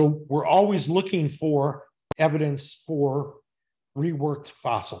 So we're always looking for evidence for reworked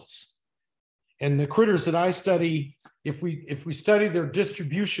fossils. And the critters that I study, if we study their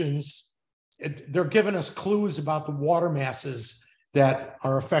distributions, they're giving us clues about the water masses that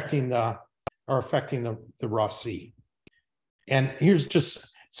are affecting the Ross Sea. And here's just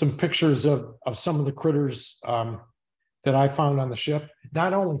some pictures of some of the critters that I found on the ship.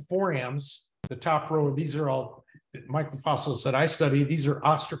 Not only forams, the top row, these are all microfossils that I study. These are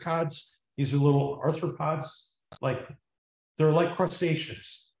ostracods. These are little arthropods, they're like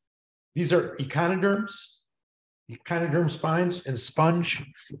crustaceans. These are echinoderm spines and sponge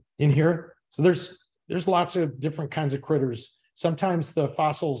in here. So there's lots of different kinds of critters. Sometimes the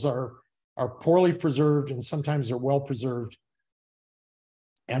fossils are poorly preserved and sometimes they're well preserved.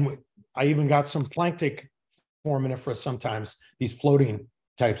 And I even got some planktic foraminifera sometimes, these floating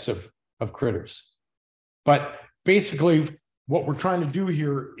types of critters. But basically, what we're trying to do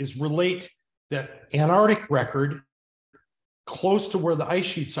here is relate the Antarctic record close to where the ice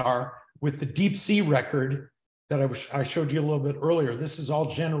sheets are with the deep sea record that I showed you a little bit earlier. This is all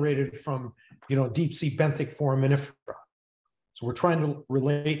generated from, deep sea benthic foraminifera. So we're trying to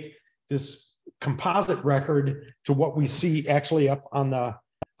relate this composite record to what we see actually up on the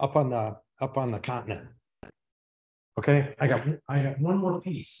continent. Okay, I have one more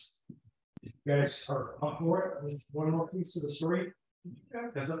piece. You guys are up for it? One more piece of the story.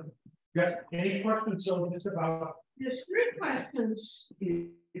 You guys, any questions? So just about. There's 3 questions.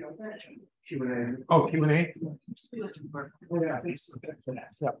 Q&A. Oh, Q&A. Oh yeah, thanks.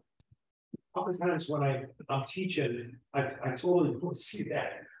 Yeah. Oftentimes when I'm teaching, I totally don't see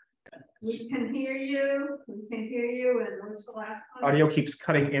that. We can hear you. We can hear you. And what's the last one? Audio keeps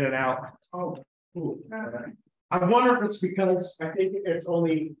cutting in and out. Oh, cool. I wonder if it's because I think it's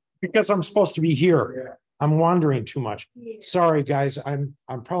only because I'm supposed to be here. Yeah. I'm wandering too much. Yeah. Sorry, guys. I'm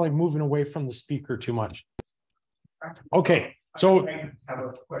probably moving away from the speaker too much. Okay, so I have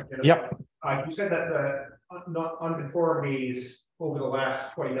a question. Yep. You said that the unconformities over the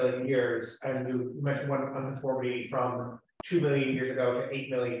last 20 million years, and you mentioned one unconformity from 2 million years ago to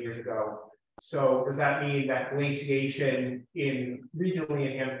 8 million years ago. So does that mean that glaciation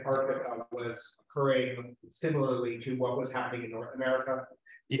regionally in Antarctica was occurring similarly to what was happening in North America?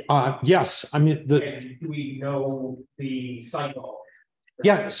 Yes, I mean, And do we know the cycle?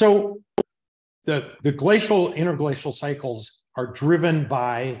 yeah, so the glacial interglacial cycles are driven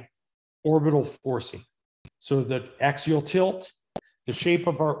by orbital forcing. So the axial tilt, the shape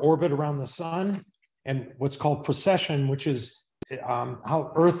of our orbit around the sun, and what's called precession, which is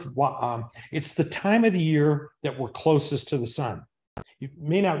how Earth, it's the time of the year that we're closest to the sun. You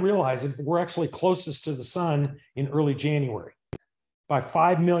may not realize it, but we're actually closest to the sun in early January by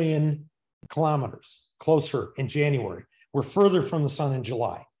 5 million kilometers closer in January. We're further from the sun in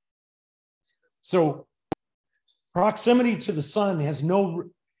July. So proximity to the sun has no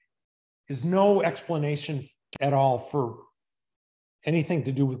explanation at all for anything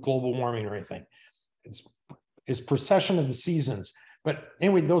to do with global warming or anything. It's precession of the seasons. But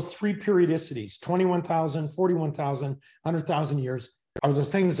anyway, those three periodicities, 21,000, 41,000, 100,000 years, are the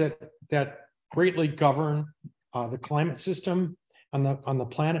things that greatly govern the climate system on the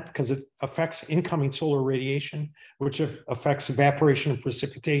planet, because it affects incoming solar radiation, which affects evaporation and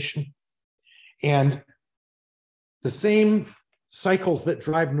precipitation. And the same cycles that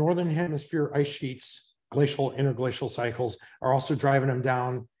drive northern hemisphere ice sheets, glacial interglacial cycles, are also driving them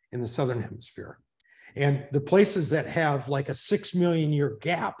down in the southern hemisphere. And the places that have like a 6 million year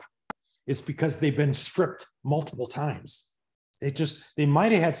gap is because they've been stripped multiple times. They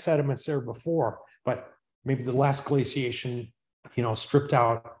might have had sediments there before, but maybe the last glaciation, stripped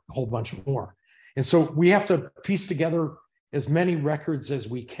out a whole bunch more. And so we have to piece together as many records as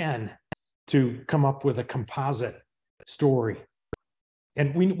we can to come up with a composite story.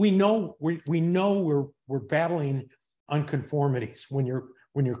 And we know we're battling unconformities when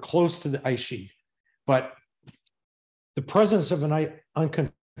you're close to the ice sheet. But the presence of an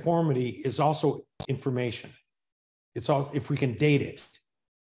unconformity is also information. It's all if we can date it,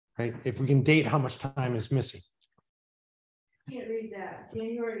 right? If we can date how much time is missing. Can't read that.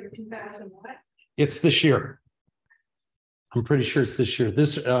 January 2000 what? It's this year. I'm pretty sure it's this year.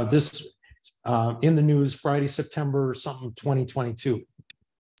 This in the news Friday, September something 2022.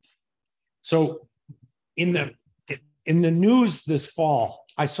 So in the news this fall,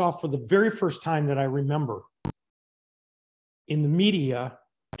 I saw for the very first time that I remember in the media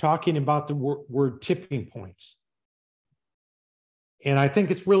talking about the word tipping points. And I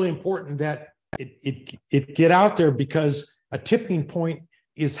think it's really important that it get out there, because a tipping point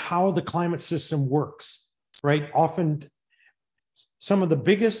is how the climate system works, right? Often some of the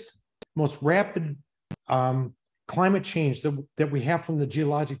biggest, most rapid climate change that we have from the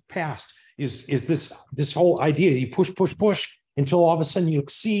geologic past is this whole idea. You push until all of a sudden you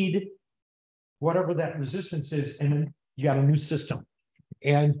exceed whatever that resistance is, and then you got a new system.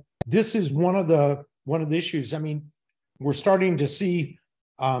 And this is one of the issues. I mean, we're starting to see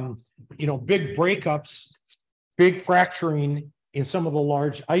big breakups, big fracturing in some of the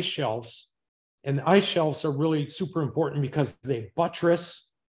large ice shelves. And the ice shelves are really super important because they buttress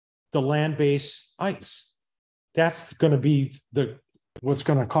the land-based ice. That's going to be what's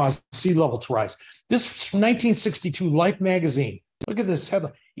going to cause sea level to rise. This is from 1962 Life magazine. Look at this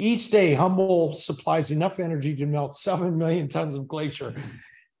headline. Each day, Humboldt supplies enough energy to melt 7 million tons of glacier.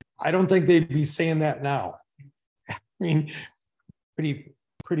 I don't think they'd be saying that now. I mean, pretty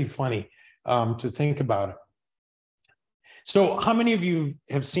funny to think about it. So how many of you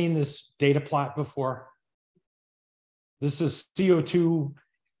have seen this data plot before? This is CO2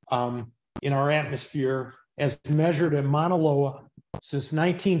 in our atmosphere as measured at Mauna Loa since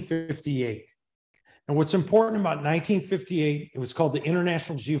 1958. And what's important about 1958, it was called the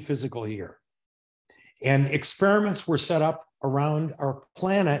International Geophysical Year. And experiments were set up around our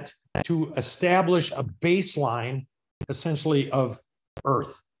planet to establish a baseline, essentially, of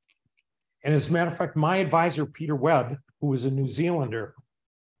Earth. And as a matter of fact, my advisor, Peter Webb, who was a New Zealander,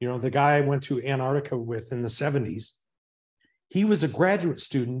 the guy I went to Antarctica with in the 70s, he was a graduate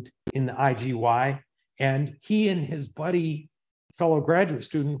student in the IGY, and he and his fellow graduate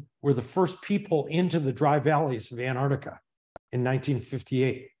student were the first people into the dry valleys of Antarctica in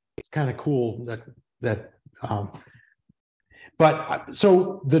 1958. It's kind of cool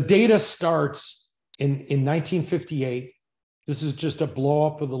so the data starts in 1958. This is just a blow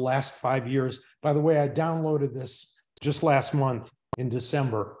up of the last 5 years. By the way, I downloaded this just last month in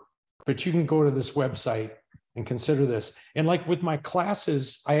December, but you can go to this website and consider this. And like with my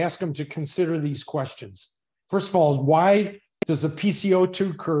classes, I ask them to consider these questions. First of all, why does the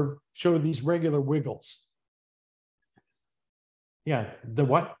PCO2 curve show these regular wiggles? Yeah, the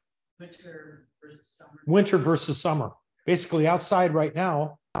what? Winter versus summer. Winter versus summer. Basically outside right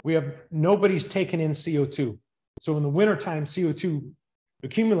now, nobody's taken in CO2. So in the wintertime, CO2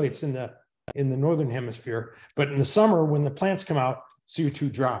 accumulates in the northern hemisphere, but in the summer, when the plants come out,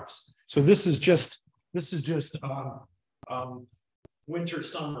 CO2 drops. So this is just winter,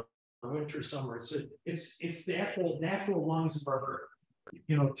 summer. It's the actual natural lungs of our Earth,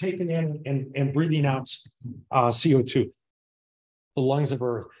 taking in and breathing out CO2, the lungs of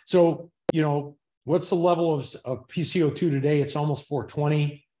Earth. So, what's the level of PCO2 today? It's almost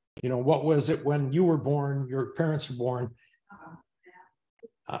 420. What was it when you were born, your parents were born?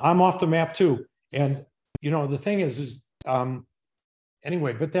 I'm off the map too. And, the thing is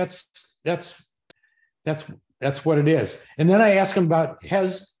anyway, but that's what it is. And then I ask them about,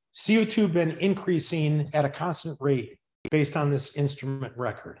 has CO2 been increasing at a constant rate based on this instrument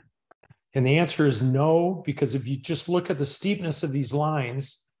record? And the answer is no, because if you just look at the steepness of these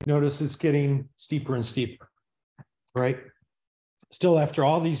lines, notice it's getting steeper and steeper, right? Still, after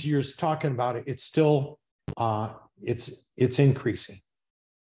all these years talking about it, it's still, it's increasing.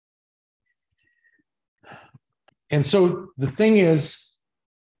 And so the thing is,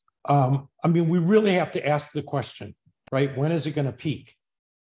 we really have to ask the question, right? When is it going to peak,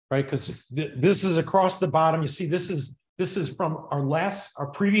 right? Because this is across the bottom. You see, this is from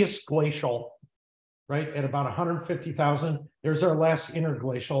our previous glacial, right? At about 150,000. There's our last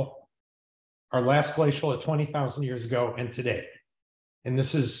interglacial, our last glacial at 20,000 years ago, and today. And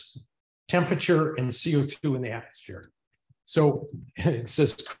this is temperature and CO2 in the atmosphere. So it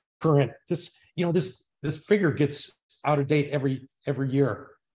says current. This figure gets out of date every year.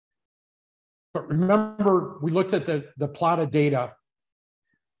 But remember, we looked at the plotted data,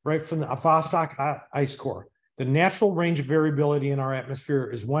 right, from the Vostok ice core. The natural range of variability in our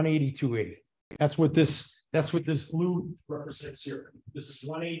atmosphere is 180, 280. That's what this blue represents here. This is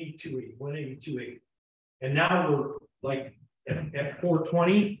 180, 280, 180, 280. And now we're like at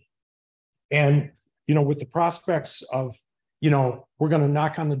 420. And, with the prospects of, we're going to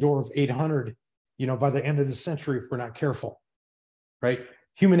knock on the door of 800, by the end of the century if we're not careful, right?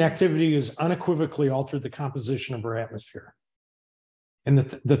 Human activity has unequivocally altered the composition of our atmosphere. And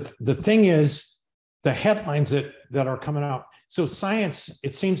the thing is, the headlines that are coming out. So science,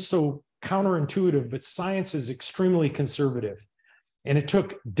 it seems so counterintuitive, but science is extremely conservative. And it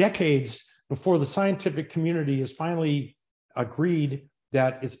took decades before the scientific community has finally agreed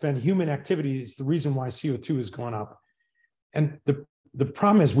that it's been human activity is the reason why CO2 is going up. And the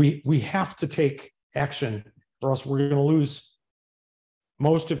problem is we have to take action, or else we're going to lose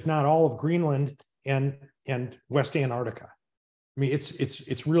most, if not all, of Greenland and West Antarctica.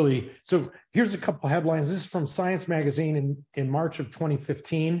 It's really, so here's a couple headlines. This is from Science Magazine in March of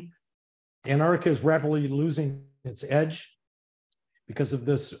 2015. Antarctica is rapidly losing its edge because of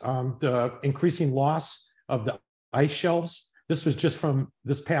this, the increasing loss of the ice shelves. This was just from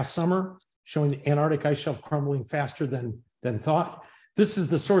this past summer, showing the Antarctic ice shelf crumbling faster than thought. This is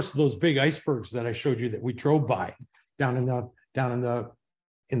the source of those big icebergs that I showed you that we drove by down in the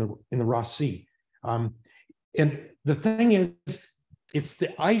Ross Sea. And the thing is, it's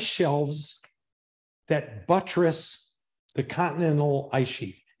the ice shelves that buttress the continental ice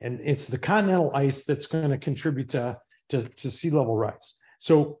sheet. And it's the continental ice that's going to contribute to sea level rise.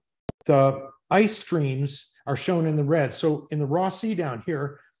 So the ice streams are shown in the red. So in the Ross Sea down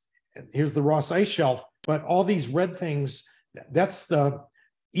here, here's the Ross ice shelf, but all these red things, that's the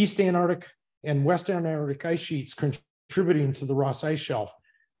East Antarctic and West Antarctic ice sheets contributing to the Ross ice shelf.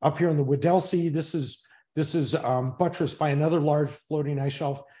 Up here in the Weddell Sea, this is buttressed by another large floating ice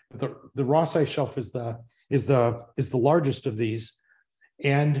shelf. The Ross ice shelf is the largest of these.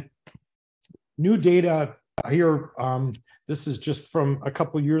 And new data here, this is just from a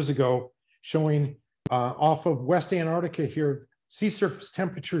couple of years ago, showing off of West Antarctica here, sea surface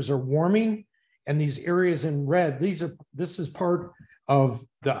temperatures are warming, and these areas in red, this is part of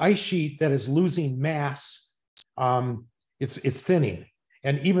the ice sheet that is losing mass. It's thinning.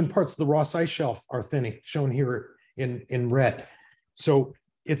 And even parts of the Ross ice shelf are thinning, shown here in red. So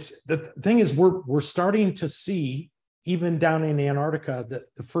it's the thing is, we're starting to see, even down in Antarctica,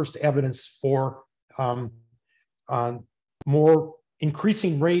 the first evidence for more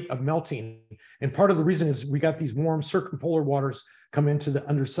increasing rate of melting. And part of the reason is we got these warm circumpolar waters come into the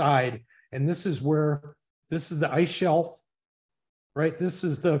underside, and this is the ice shelf, right? This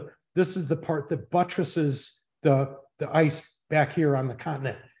is the part that buttresses the ice back here on the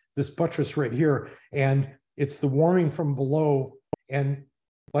continent, this buttress right here. And it's the warming from below. And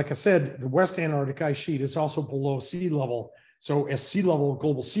like I said, the West Antarctic ice sheet is also below sea level. So as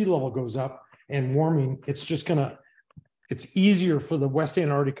global sea level goes up and warming, it's easier for the West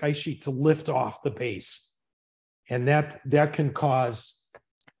Antarctic ice sheet to lift off the base. And that can cause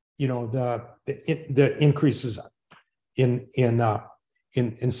you know, the increases in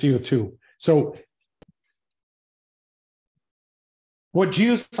CO2. So what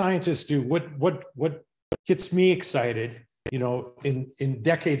geoscientists do, what gets me excited, you know, in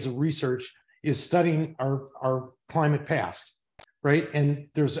decades of research, is studying our climate past, right? And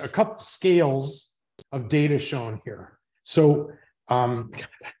there's a couple scales of data shown here. So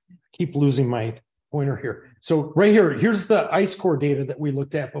keep losing my pointer here. So right here, here's the ice core data that we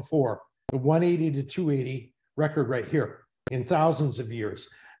looked at before, the 180 to 280 record right here in thousands of years.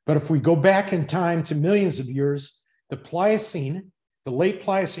 But if we go back in time to millions of years, the Pliocene, the late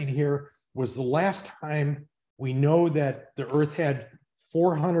Pliocene here, was the last time we know that the Earth had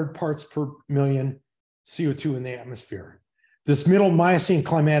 400 parts per million CO2 in the atmosphere. This middle Miocene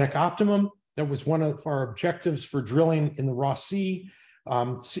climatic optimum, that was one of our objectives for drilling in the Ross Sea.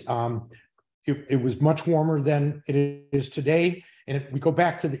 It was much warmer than it is today. And if we go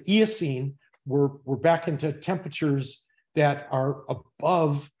back to the Eocene, we're back into temperatures that are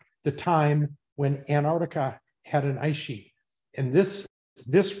above the time when Antarctica had an ice sheet. And this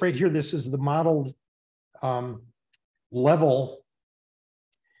right here, this is the modeled level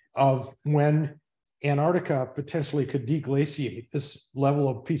of when Antarctica potentially could deglaciate, this level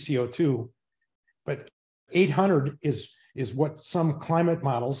of PCO2. But 800 is what some climate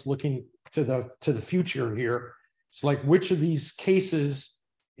models looking to the future here. It's like, which of these cases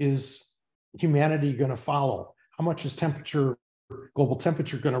is humanity going to follow? How much is global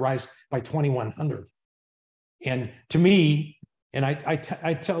temperature going to rise by 2100? And to me, and I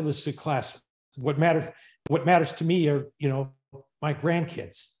tell this to class, what matters to me are, you know, my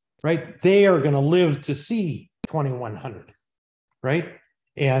grandkids, right? They are going to live to see 2100, right?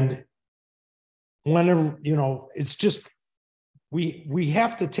 And whenever, you know, it's just, we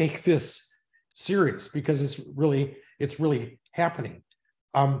have to take this serious because it's really happening.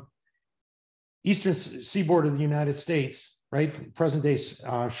 Eastern seaboard of the United States, right? Present day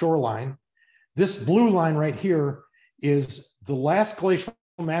shoreline. This blue line right here is the last glacial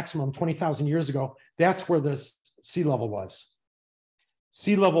maximum 20,000 years ago. That's where the sea level was.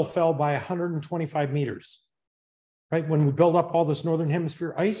 Sea level fell by 125 meters, right? When we build up all this northern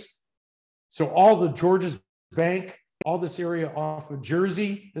hemisphere ice. So all the Georges Bank, all this area off of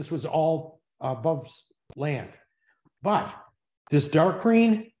Jersey, this was all above land. But this dark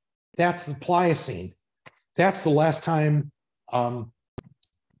green, that's the Pliocene. That's the last time that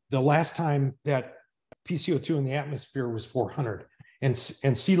PCO2 in the atmosphere was 400, and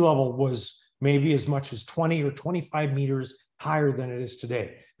sea level was maybe as much as 20 or 25 meters higher than it is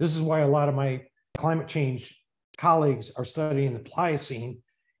today. This is why a lot of my climate change colleagues are studying the Pliocene,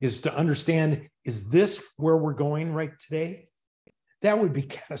 is to understand, is this where we're going right today? That would be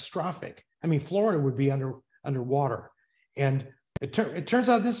catastrophic. I mean, Florida would be underwater. And it turns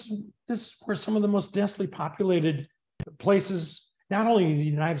out this is where some of the most densely populated places, not only in the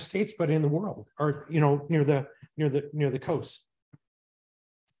United States, but in the world, are, you know, near the coast.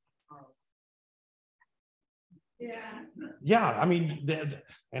 Yeah, I mean,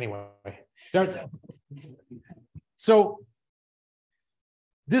 anyway. So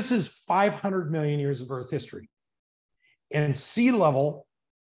this is 500 million years of Earth history. And sea level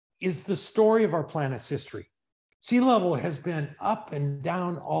is the story of our planet's history. Sea level has been up and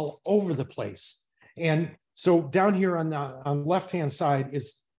down all over the place. And so down here on the left-hand side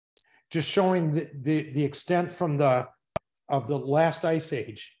is just showing the extent from the last ice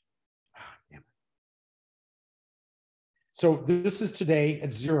age. So this is today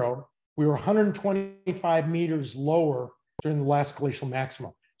at 0. We were 125 meters lower during the last glacial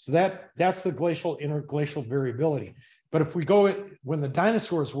maximum. So that's the glacial interglacial variability. But if we go when the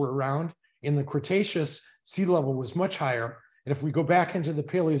dinosaurs were around in the Cretaceous, sea level was much higher. And if we go back into the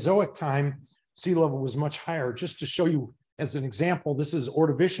Paleozoic time, sea level was much higher. Just to show you as an example, this is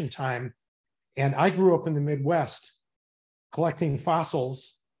Ordovician time. And I grew up in the Midwest collecting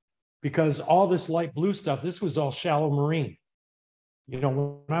fossils because all this light blue stuff, this was all shallow marine. You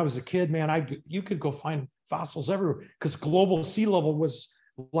know, when I was a kid, man, you could go find fossils everywhere because global sea level was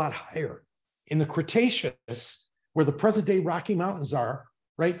a lot higher. In the Cretaceous, where the present day Rocky Mountains are,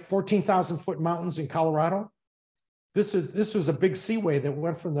 right? 14,000 foot mountains in Colorado. This was a big seaway that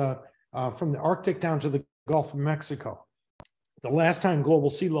went from the Arctic down to the Gulf of Mexico. The last time global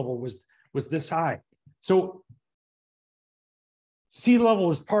sea level was this high. So sea level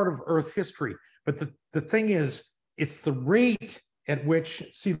is part of Earth history, but the thing is, it's the rate at which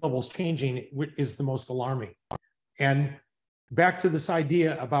sea level is changing is the most alarming. And back to this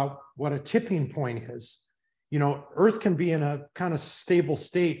idea about what a tipping point is, you know, Earth can be in a kind of stable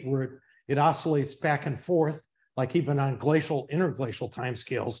state where it oscillates back and forth, like even on glacial, interglacial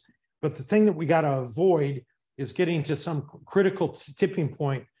timescales, But the thing that we got to avoid is getting to some critical tipping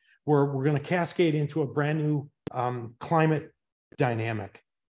point where we're going to cascade into a brand new climate dynamic.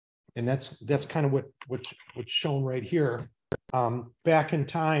 And that's kind of what's shown right here. Back in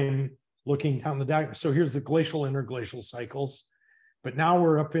time, looking down the diagram. So here's the glacial interglacial cycles. But now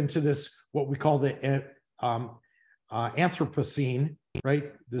we're up into this, what we call the Anthropocene,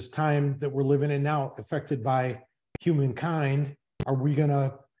 right? This time that we're living in now, affected by humankind. Are we going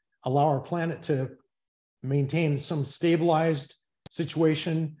to allow our planet to maintain some stabilized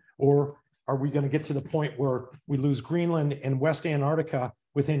situation, or are we going to get to the point where we lose Greenland and West Antarctica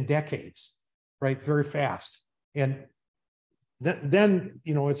within decades, right? Very fast. And then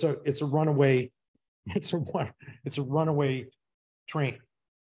you know, it's a runaway train.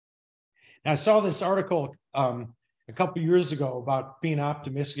 Now, I saw this article a couple of years ago about being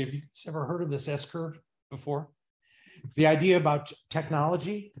optimistic. Have you guys ever heard of this S-curve before? The idea about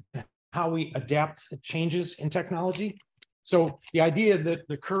technology, how we adapt changes in technology. So the idea that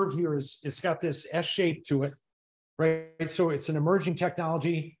the curve here is, it's got this S shape to it, right? So it's an emerging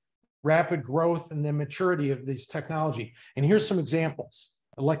technology, rapid growth, and then maturity of this technology. And here's some examples.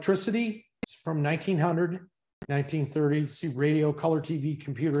 Electricity is from 1900, 1930, see radio, color TV,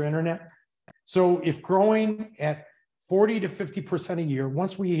 computer, internet. So if growing at 40 to 50% a year,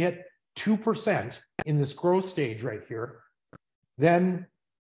 once we hit 2% in this growth stage right here, then,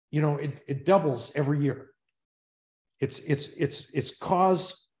 you know, it doubles every year. It's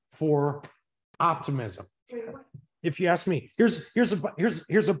cause for optimism. If you ask me, here's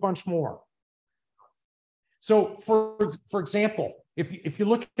a bunch more. So for example, if you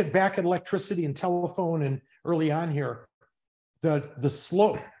look back at electricity and telephone and early on here, the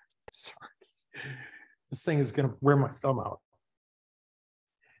slope, sorry, this thing is going to wear my thumb out.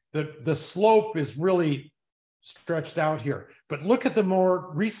 The slope is really stretched out here, but look at the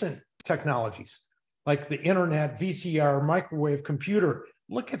more recent technologies like the internet, VCR, microwave, computer.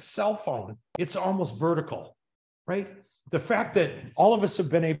 Look at cell phone. It's almost vertical, right? The fact that all of us have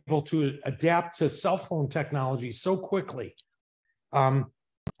been able to adapt to cell phone technology so quickly, you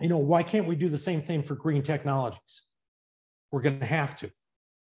know, why can't we do the same thing for green technologies? We're going to have to,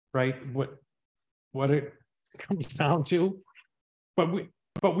 right? What it comes down to,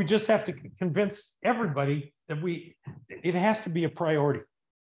 but we just have to convince everybody that it has to be a priority.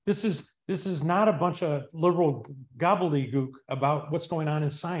 This is not a bunch of liberal gobbledygook about what's going on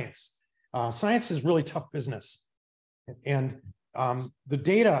in science. Science is really tough business, and the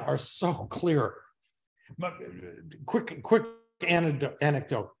data are so clear. But quick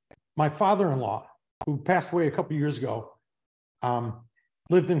anecdote. My father-in-law, who passed away a couple of years ago,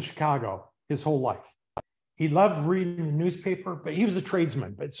 lived in Chicago his whole life. He loved reading the newspaper, but he was a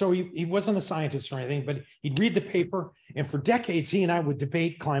tradesman. But so he wasn't a scientist or anything, but he'd read the paper. And for decades, he and I would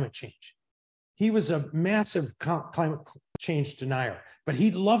debate climate change. He was a massive climate change denier, but he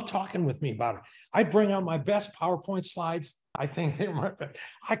loved talking with me about it. I'd bring out my best PowerPoint slides. I think they were, but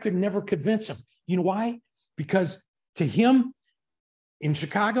I could never convince him. You know why? Because to him, in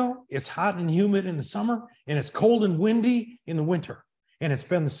Chicago, it's hot and humid in the summer, and it's cold and windy in the winter. And it's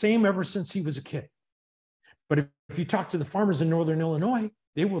been the same ever since he was a kid. But if you talk to the farmers in Northern Illinois,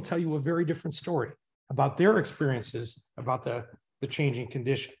 they will tell you a very different story about their experiences about the changing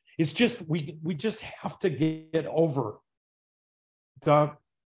condition. It's just, we just have to get over the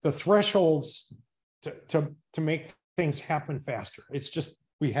thresholds to make things happen faster. It's just,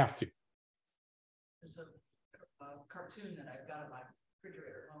 we have to. There's a cartoon that I've got in my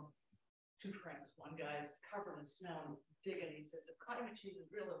refrigerator at home. Two friends, one guy's covered in snow and he's digging. He says, if climate change is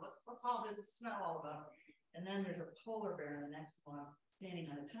real, what's all this snow all about? And then there's a polar bear in the next one standing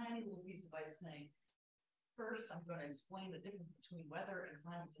on a tiny little piece of ice saying, first, I'm going to explain the difference between weather and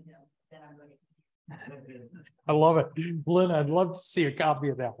climate to him. Then I'm going to. I love it. Lynn, I'd love to see a copy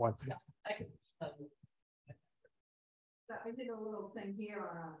of that one. I did a little thing here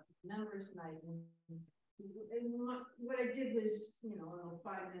on numbers night. And what I did was, you know, a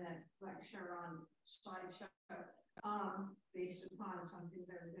 5-minute lecture on slideshow, based upon some things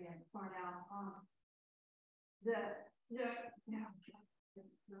that are being pointed out. The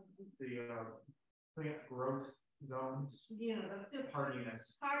plant growth zones, you know, the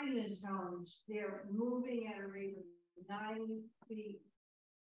hardiness zones, they're moving at a rate of 90 feet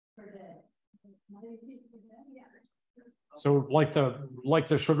per day. 90 feet per day, yeah. So like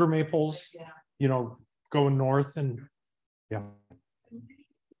the sugar maples, Yeah. you know, going north and yeah.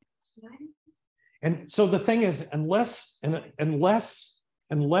 And so the thing is, unless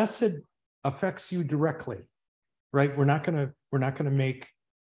it affects you directly, right? We're not gonna make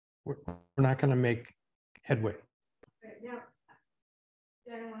headway. Now,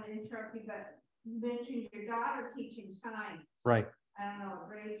 I don't want to interrupt you, but you mentioned your daughter teaching science. Right. I don't know what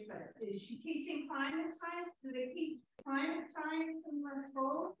grades, but is she teaching climate science? Do they teach climate science in their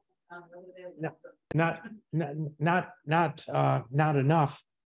school? No, not enough.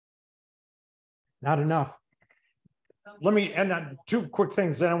 Not enough. Let me, and two quick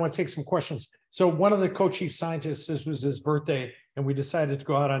things, then I want to take some questions. So one of the co-chief scientists, this was his birthday, and we decided to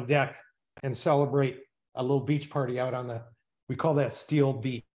go out on deck and celebrate a little beach party out on the, we call that Steel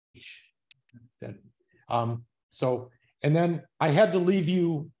Beach. That, so, and then I had to leave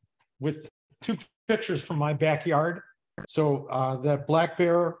you with two pictures from my backyard. So that black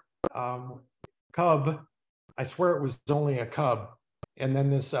bear cub, I swear it was only a cub. And then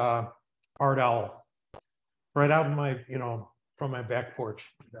this art owl right out in my, from my back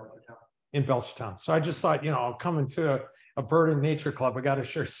porch in Belchtown. So I just thought, I'm coming to a bird in nature club. I got to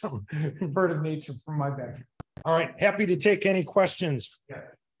share some bird in nature from my backyard. All right. Happy to take any questions. Yeah.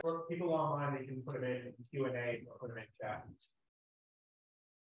 For people online, they can put them in Q&A or put them in chat.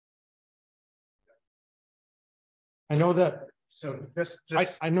 I know that. So just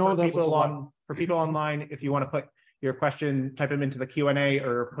I know that for people online, if you want to put your question, type them into the Q&A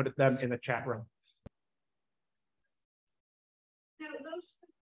or put them in the chat room. Now, those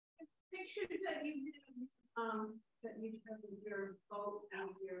pictures that you did, that you took with your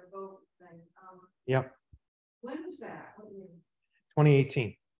boat thing. Yep. When was that? What year?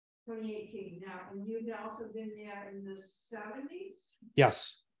 2018. 2018. Now, and you'd also been there in the 70s?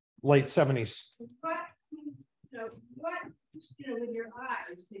 Yes. Late 70s. What, with your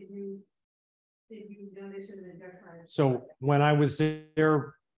eyes, did you notice in the difference? So when I was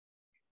there